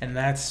 and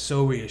that's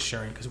so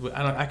reassuring, because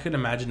I couldn't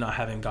imagine not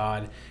having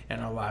God in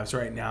our lives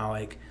right now.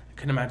 I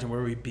couldn't imagine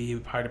where we'd be.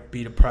 We'd probably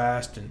be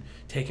depressed and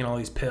taking all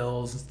these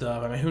pills and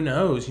stuff. I mean, who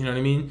knows? You know what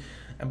I mean?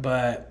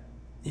 But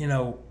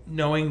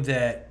knowing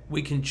that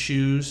we can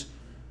choose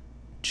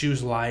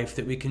life,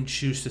 that we can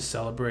choose to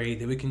celebrate,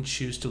 that we can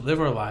choose to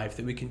live our life,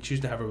 that we can choose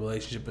to have a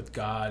relationship with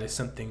God, is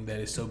something that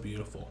is so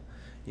beautiful,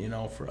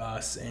 for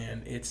us.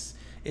 And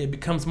it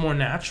becomes more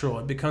natural.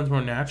 It becomes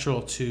more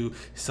natural to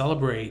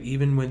celebrate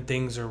even when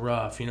things are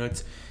rough.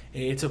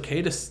 It's okay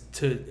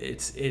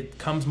it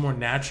comes more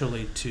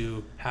naturally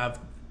to have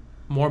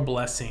more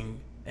blessing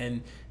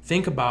and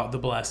think about the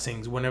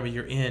blessings whenever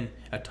you're in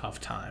a tough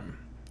time.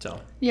 So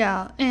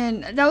yeah,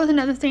 and that was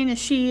another thing that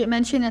she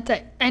mentioned at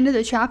the end of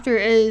the chapter,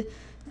 is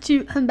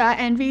to combat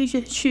envy,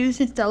 just choose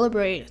to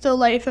celebrate.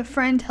 So if a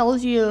friend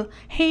tells you,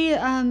 hey,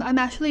 I'm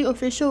actually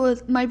official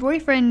with my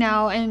boyfriend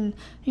now, and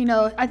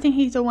I think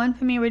he's the one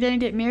for me, we're gonna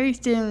get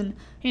married soon,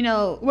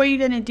 what are you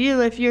gonna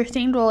do if you're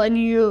single and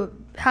you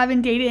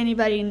haven't dated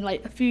anybody in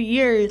a few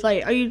years?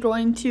 Are you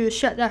going to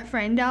shut that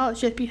friend out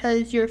just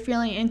because you're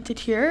feeling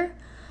insecure?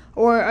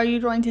 Or are you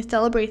going to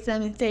celebrate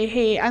them and say,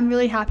 hey, I'm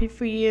really happy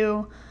for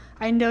you,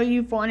 I know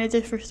you've wanted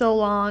this for so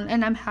long,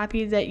 and I'm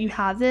happy that you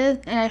have this,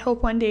 and I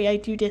hope one day I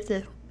do get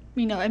this,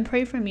 and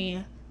pray for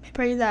me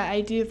pray that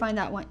I do find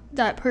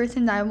that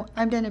person that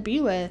I'm going to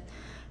be with.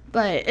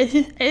 But it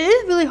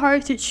is really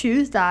hard to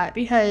choose that,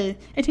 because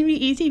it can be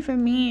easy for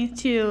me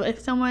to,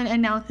 if someone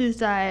announces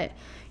that,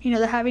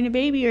 they're having a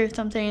baby or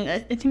something,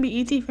 it can be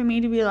easy for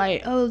me to be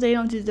like, oh, they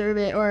don't deserve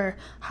it, or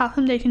how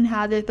come they can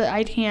have it but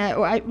I can't,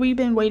 or we've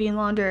been waiting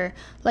longer.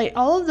 Like,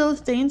 all of those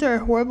things are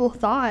horrible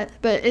thoughts,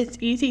 but it's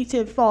easy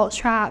to fall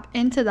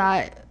into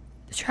that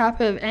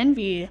trap of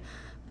envy.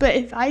 But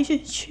if I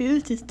just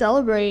choose to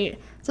celebrate,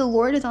 the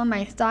Lord is on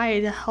my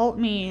side to help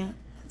me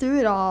through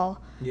it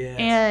all. Yes.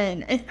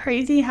 And it's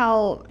crazy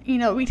how,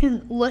 we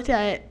can look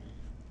at,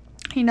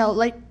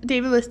 like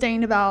David was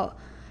saying about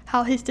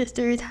how his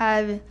sisters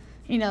have,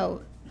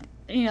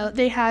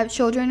 they have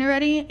children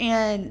already,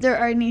 and there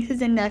are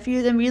nieces and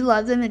nephews, and we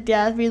love them to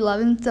death. We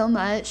love them so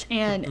much.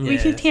 And we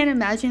just can't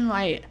imagine,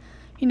 like,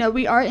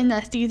 we are in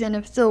that season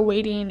of still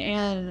waiting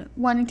and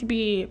wanting to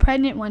be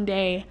pregnant one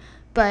day.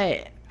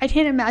 But I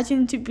can't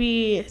imagine to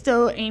be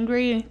so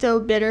angry and so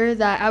bitter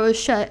that I would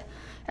shut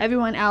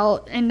everyone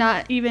out and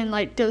not even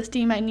like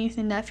ghosting my niece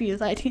and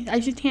nephews. I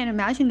just can't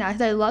imagine that,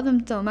 because I love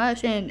them so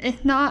much, and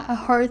it's not a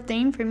hard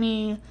thing for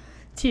me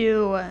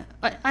to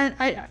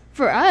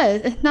for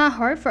us. It's not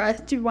hard for us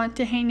to want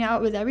to hang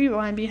out with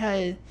everyone,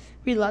 because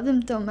we love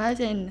them so much,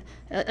 and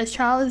a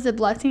child is a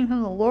blessing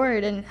from the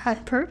Lord and has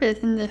purpose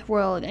in this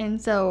world,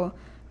 and so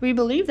we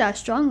believe that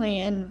strongly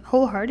and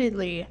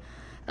wholeheartedly.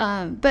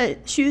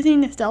 But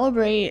choosing to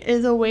celebrate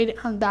is a way to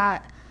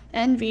combat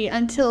envy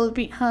until it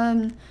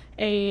becomes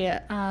a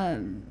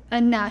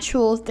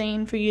natural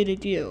thing for you to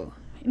do.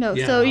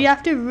 So you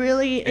have to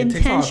really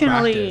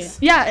intentionally.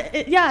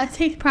 It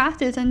takes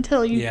practice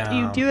until you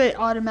do it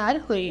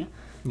automatically.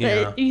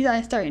 But you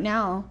gotta start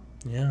now.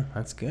 Yeah,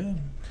 that's good.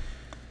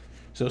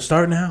 So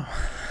start now.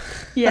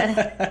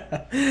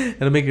 Yeah.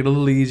 It'll make it a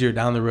little easier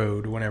down the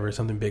road whenever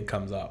something big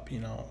comes up,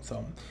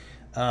 So,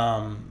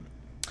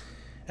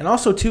 and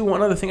also too,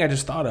 one other thing I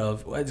just thought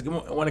of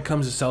when it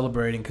comes to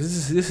celebrating,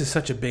 because this is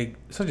such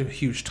a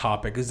huge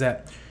topic, is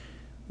that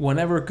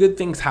whenever good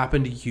things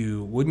happen to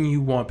you, wouldn't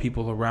you want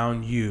people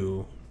around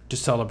you to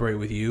celebrate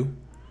with you?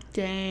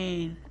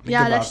 Dang.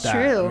 Yeah, that's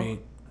true. I mean,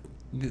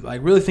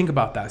 like, really think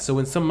about that. So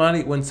when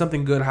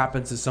something good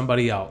happens to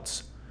somebody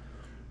else,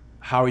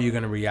 how are you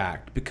going to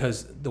react?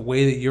 Because the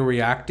way that you're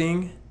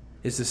reacting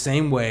is the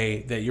same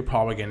way that you're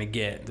probably going to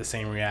get the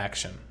same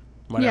reaction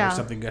whenever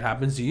something good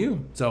happens to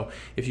you. So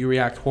if you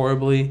react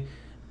horribly,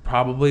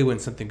 probably when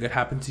something good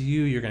happens to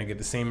you, you're going to get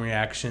the same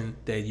reaction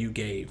that you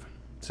gave.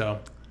 So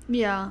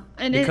yeah,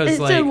 and it's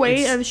a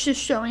way of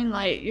just showing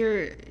like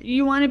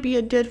you want to be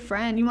a good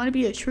friend, you want to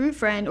be a true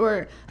friend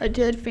or a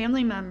good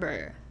family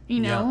member,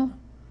 Yeah,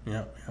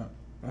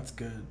 that's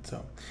good.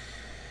 So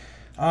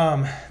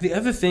the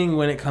other thing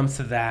when it comes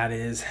to that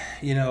is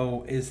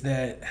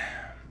that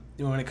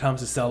when it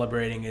comes to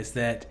celebrating is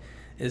that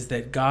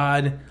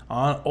God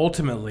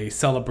ultimately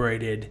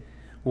celebrated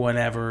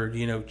whenever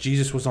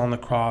Jesus was on the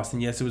cross,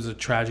 and yes, it was a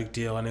tragic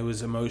deal and it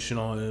was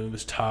emotional and it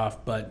was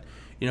tough, but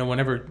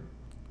whenever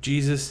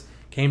Jesus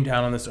came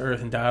down on this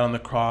earth and died on the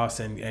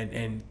cross,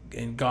 and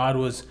God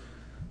was,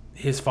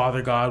 his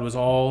Father God was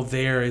all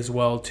there as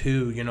well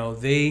too.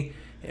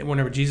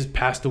 Whenever Jesus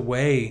passed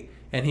away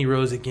and he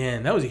rose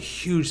again, that was a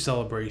huge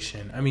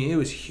celebration. I mean, it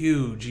was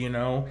huge,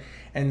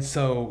 And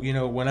so,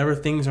 whenever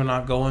things are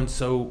not going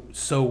so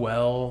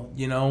well,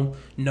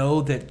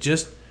 know that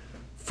just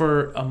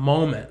for a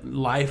moment,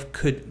 life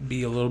could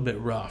be a little bit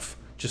rough.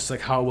 Just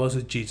like how it was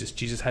with Jesus.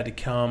 Jesus had to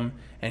come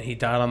and he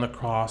died on the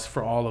cross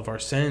for all of our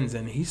sins,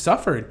 and he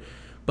suffered.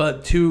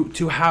 But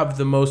to have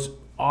the most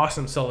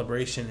awesome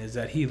celebration is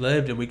that he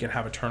lived and we can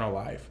have eternal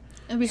life.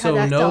 And we have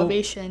that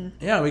salvation.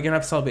 Yeah, we can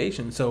have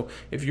salvation. So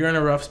if you're in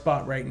a rough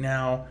spot right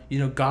now,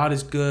 God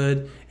is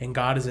good and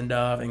God is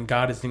enough and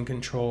God is in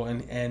control,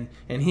 and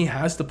he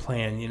has the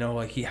plan,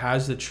 he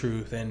has the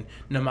truth. And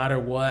no matter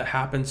what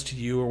happens to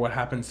you or what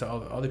happens to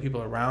other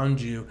people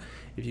around you,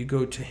 if you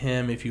go to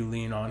him, if you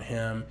lean on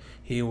him,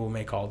 he will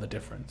make all the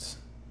difference.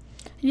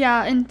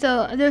 Yeah, and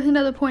so there's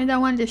another point I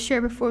wanted to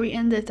share before we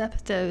end this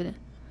episode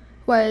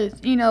was,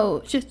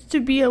 just to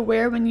be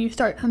aware when you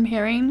start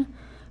comparing.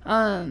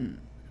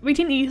 We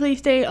can easily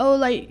say, oh,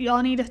 like,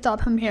 y'all need to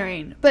stop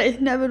comparing, but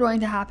it's never going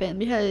to happen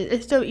because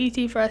it's so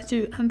easy for us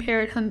to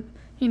compare,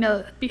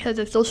 because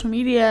of social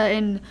media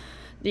and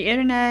the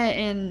internet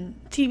and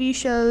TV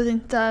shows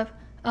and stuff.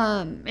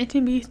 It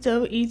can be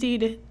so easy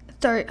to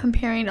start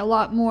comparing a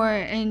lot more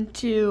and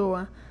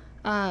to,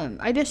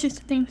 I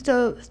just think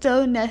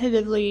so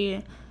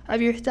negatively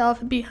of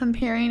yourself, be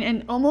comparing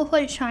and almost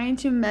like trying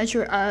to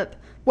measure up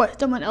what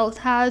someone else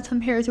has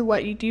compared to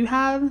what you do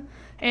have.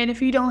 And if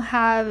you don't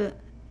have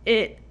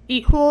it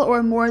equal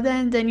or more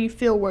than, then you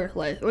feel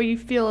worthless, or you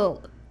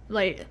feel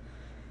like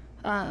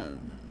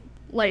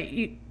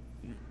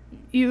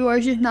you are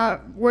just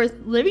not worth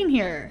living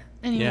here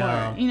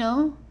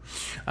anymore.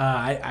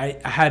 I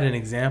had an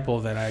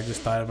example that I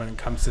just thought of when it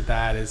comes to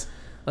that is,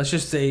 let's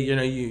just say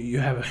you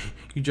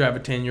drive a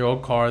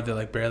 10-year-old car that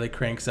like barely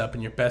cranks up,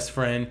 and your best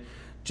friend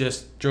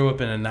just drove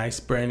up in a nice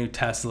brand new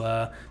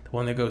Tesla, the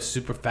one that goes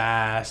super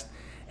fast,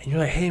 and you're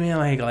like, hey man,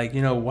 like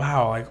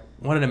wow, like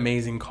what an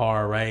amazing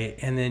car, right?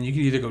 And then you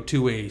can either go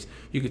two ways.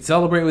 You could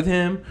celebrate with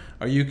him,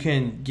 or you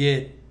can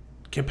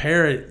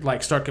compare it,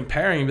 like start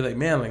comparing and be like,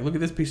 man, like look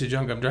at this piece of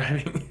junk I'm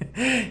driving,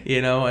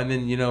 and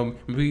then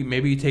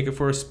maybe you take it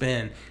for a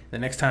spin. The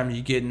next time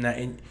you get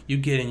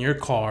in your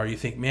car, you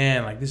think,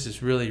 man, like this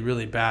is really,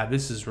 really bad,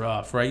 this is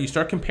rough, right? You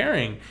start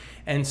comparing,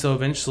 and so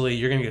eventually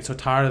you're gonna get so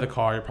tired of the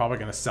car, you're probably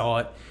gonna sell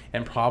it,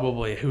 and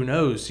probably, who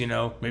knows,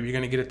 maybe you're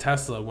gonna get a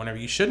Tesla whenever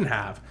you shouldn't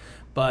have,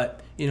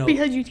 but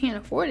because you can't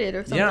afford it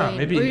or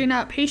something, or you're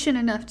not patient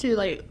enough to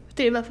like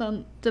save up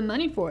the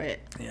money for it.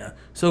 Yeah.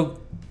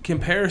 So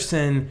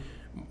comparison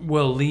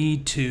will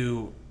lead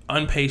to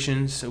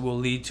impatience. It will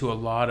lead to a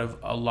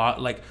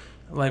lot like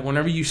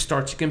whenever you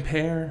start to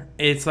compare,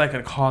 it's like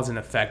a cause and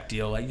effect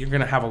deal. Like you're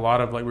gonna have a lot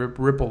of like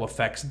ripple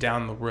effects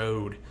down the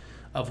road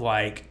of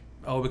like,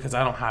 oh, because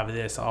I don't have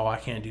this, oh, I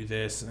can't do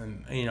this,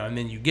 and and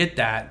then you get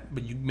that,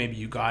 but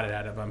you got it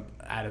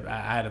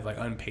out of like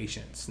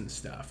impatience and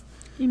stuff.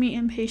 You mean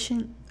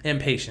impatient?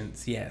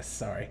 Impatience, yes.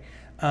 Sorry.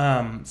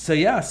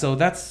 So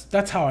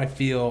that's how I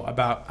feel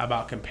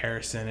about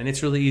comparison, and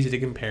it's really easy to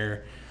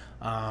compare.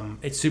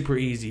 It's super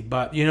easy,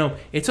 but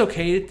it's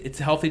okay. It's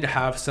healthy to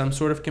have some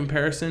sort of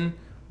comparison,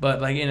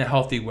 but like in a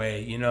healthy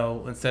way.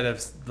 Instead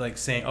of like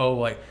saying, oh,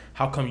 like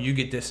how come you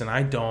get this and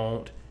I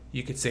don't,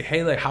 you could say,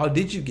 hey, like how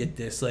did you get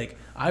this? Like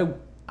I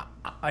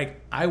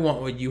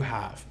want what you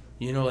have.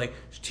 Like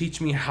teach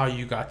me how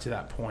you got to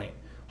that point.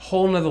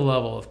 Whole nother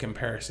level of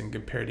comparison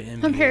compared to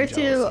envy. Compared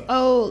to,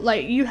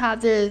 like you have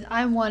this,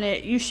 I want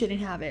it, you shouldn't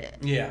have it.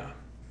 Yeah.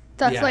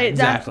 That's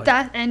exactly.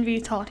 that's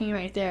envy talking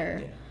right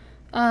there.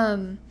 Yeah.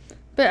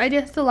 But I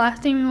guess the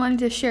last thing we wanted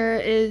to share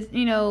is,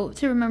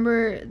 to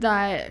remember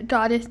that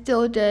God is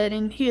still good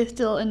and He is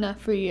still enough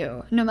for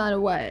you, no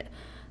matter what.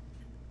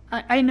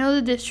 I know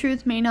that this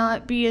truth may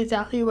not be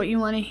exactly what you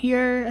want to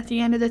hear at the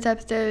end of this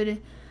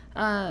episode.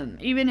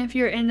 Even if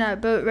you're in that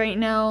boat right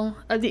now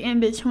of the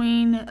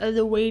in-between, of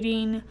the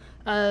waiting,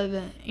 of,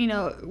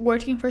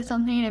 working for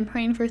something and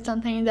praying for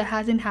something that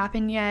hasn't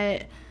happened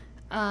yet.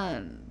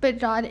 But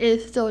God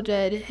is still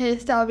good.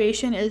 His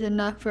salvation is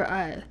enough for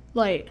us.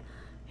 Like,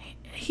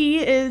 He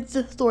is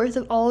the source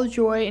of all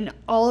joy and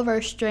all of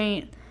our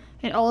strength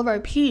and all of our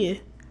peace.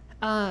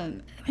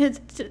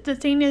 The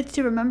thing is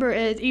to remember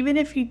is, even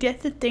if you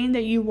get the thing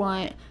that you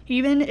want,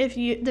 even if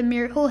the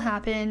miracle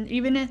happened,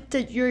 even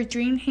if your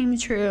dream came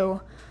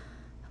true,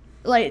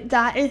 like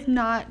that is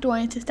not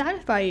going to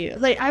satisfy you.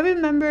 Like I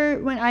remember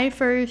when I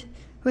first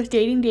was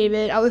dating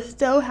David, I was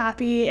so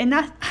happy, and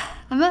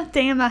I'm not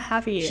saying I'm not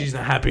happy. She's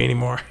not happy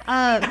anymore.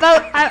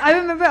 But I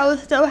remember I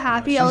was so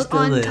happy. I was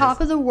on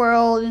top of the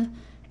world,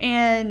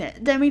 and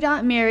then we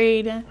got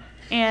married.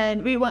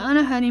 And we went on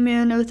a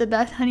honeymoon. It was the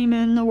best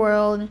honeymoon in the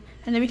world.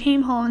 And then we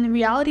came home and the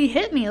reality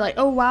hit me. Like,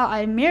 oh, wow,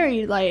 I'm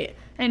married. Like,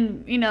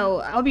 and,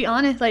 I'll be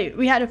honest, like,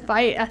 we had a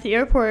fight at the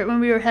airport when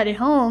we were headed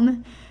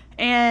home.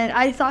 And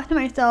I thought to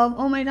myself,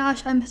 oh, my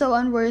gosh, I'm so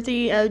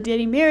unworthy of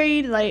getting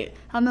married. Like,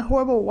 I'm a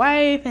horrible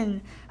wife.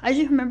 And I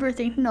just remember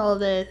thinking all of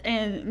this.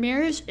 And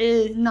marriage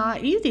is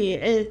not easy.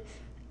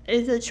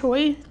 It's a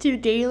choice to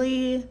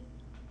daily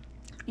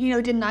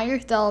deny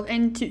yourself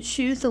and to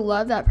choose to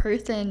love that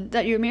person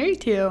that you're married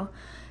to.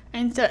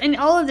 And so in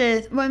all of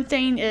this, what I'm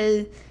saying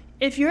is,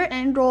 if your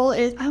end goal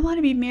is, I want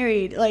to be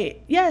married,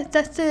 like, yes,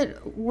 that's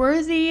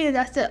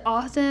the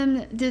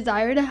awesome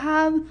desire to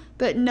have,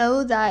 but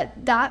know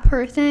that that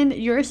person,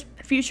 your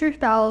future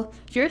spouse,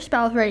 your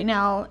spouse right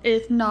now,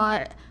 is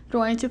not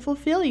going to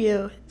fulfill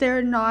you.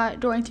 They're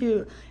not going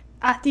to,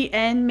 at the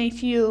end,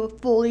 make you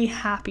fully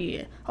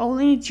happy.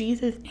 Only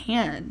Jesus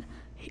can.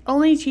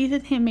 Only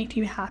Jesus can make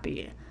you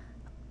happy.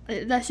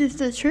 That's just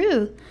the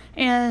truth.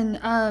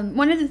 And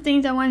one of the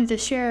things I wanted to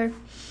share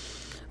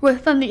was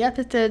from the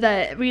episode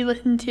that we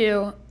listened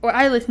to, or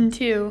I listened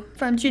to,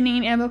 from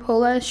Janine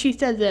Amapola. She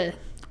said this: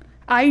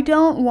 I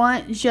don't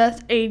want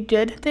just a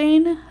good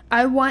thing.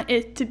 I want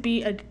it to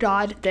be a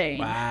God thing.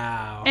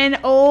 Wow. And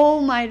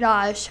oh my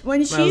gosh,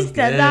 when she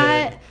said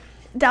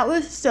that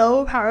was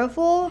so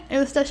powerful. It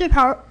was such a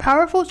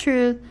powerful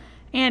truth.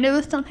 And it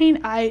was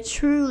something I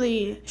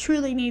truly,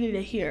 truly needed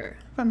to hear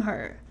from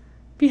her.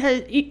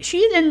 Because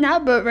she's in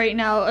that boat right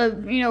now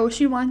of,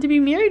 she wants to be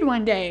married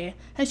one day.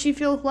 And she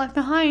feels left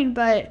behind.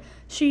 But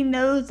she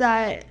knows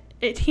that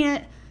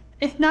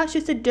it's not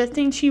just a good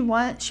thing she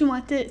wants. She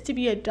wants it to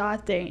be a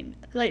God thing.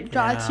 Like,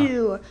 God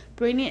to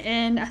bring it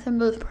in at the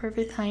most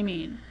perfect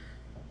timing.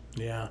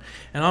 Yeah.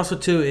 And also,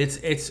 too,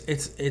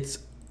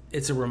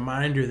 it's a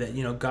reminder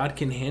that, God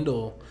can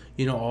handle,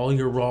 all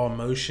your raw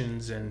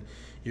emotions and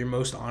your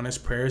most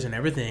honest prayers and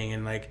everything.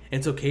 And, like,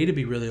 it's okay to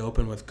be really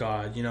open with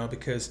God,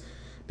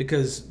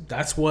 because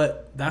that's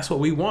what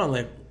we want.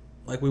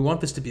 Like we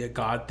want this to be a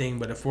God thing,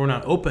 but if we're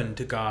not open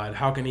to God,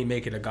 how can He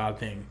make it a God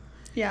thing?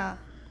 Yeah.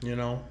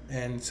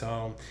 And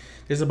so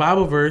there's one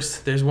Bible verse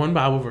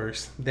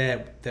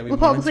that we'll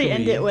probably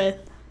end it with.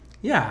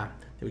 Yeah,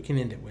 that we can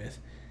end it with.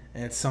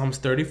 And it's Psalms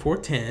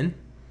 34:10,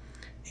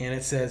 and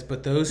it says,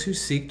 "But those who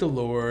seek the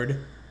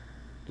Lord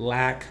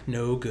lack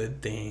no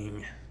good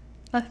thing."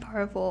 That's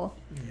powerful.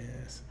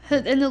 Yes.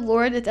 'Cause in the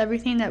Lord, it's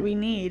everything that we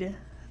need.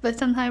 But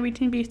sometimes we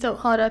can be so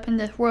caught up in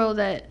this world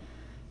that,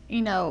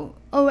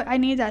 oh, I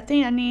need that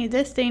thing, I need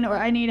this thing, or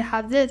I need to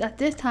have this at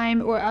this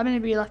time, or I'm going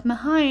to be left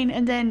behind.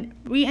 And then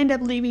we end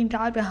up leaving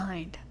God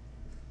behind.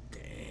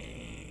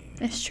 Dang.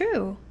 It's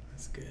true.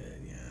 That's good,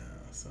 yeah.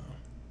 So,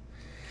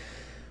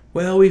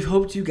 well, we've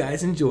hoped you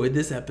guys enjoyed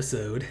this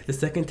episode, the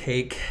second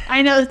take.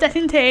 I know,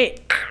 second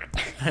take.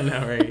 I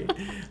know, right?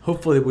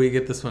 Hopefully we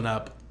get this one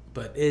up,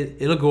 but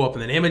it'll go up in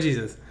the name of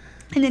Jesus.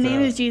 In the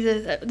name of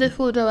Jesus, this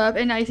will go up.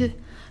 And I just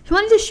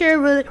wanted to share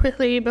really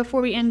quickly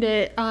before we end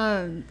it.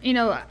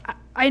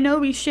 I know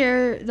we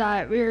share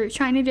that we're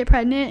trying to get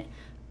pregnant,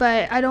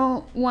 but I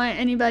don't want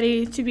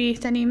anybody to be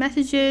sending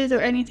messages or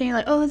anything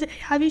like, oh,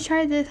 have you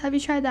tried this? Have you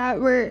tried that?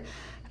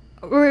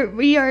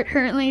 We are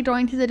currently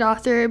going to the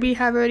doctor. We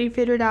have already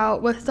figured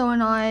out what's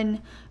going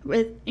on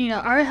with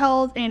our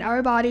health and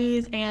our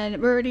bodies,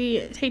 and we're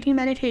already taking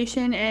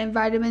medication and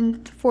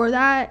vitamins for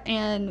that,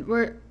 and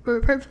we're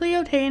perfectly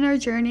okay in our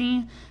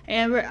journey,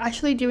 and we're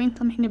actually doing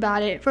something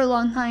about it. For a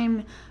long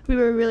time we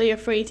were really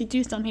afraid to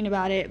do something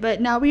about it,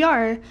 but now we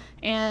are,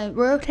 and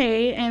we're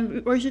okay,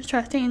 and we're just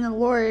trusting in the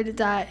Lord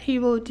that He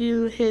will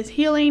do His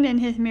healing and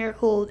His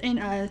miracles in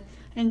us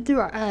and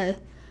through us.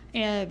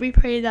 And we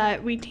pray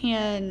that we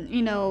can,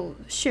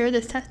 share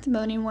this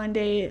testimony one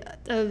day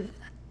of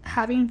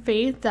having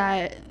faith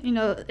that,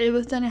 it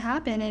was going to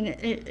happen, and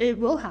it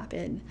will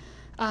happen.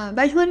 But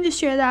I just wanted to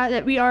share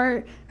that we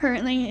are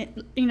currently,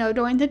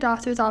 going to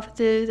doctor's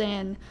offices,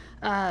 and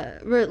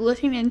we're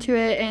looking into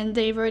it, and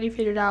they've already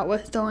figured out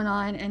what's going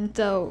on. And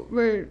so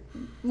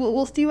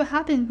we'll see what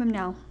happens from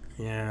now.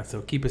 Yeah,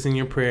 so keep us in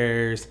your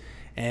prayers,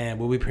 and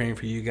we'll be praying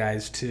for you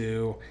guys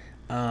too.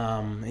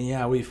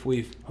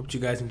 We've hoped you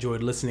guys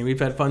enjoyed listening. We've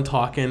had fun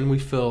talking. We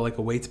feel like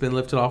a weight's been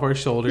lifted off our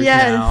shoulders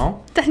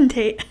now.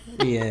 Definitely.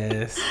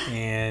 Yes,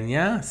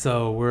 and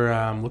so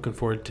we're looking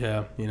forward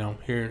to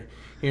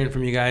hearing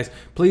from you guys.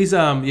 Please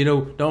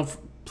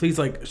please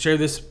share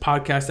this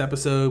podcast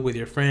episode with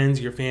your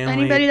friends, your family,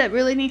 anybody that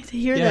really needs to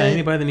hear this. Yeah,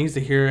 anybody that needs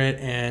to hear it,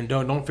 and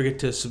don't forget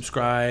to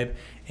subscribe.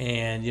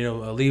 And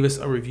leave us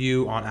a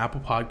review on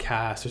Apple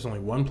Podcasts. There's only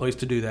one place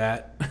to do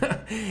that,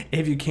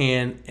 if you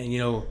can. And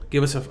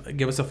give us a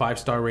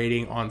 5-star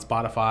rating on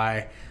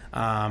Spotify.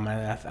 And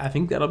I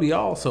think that'll be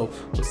all. So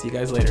we'll see you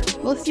guys later.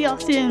 We'll see y'all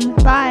soon.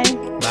 Bye.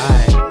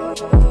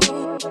 Bye.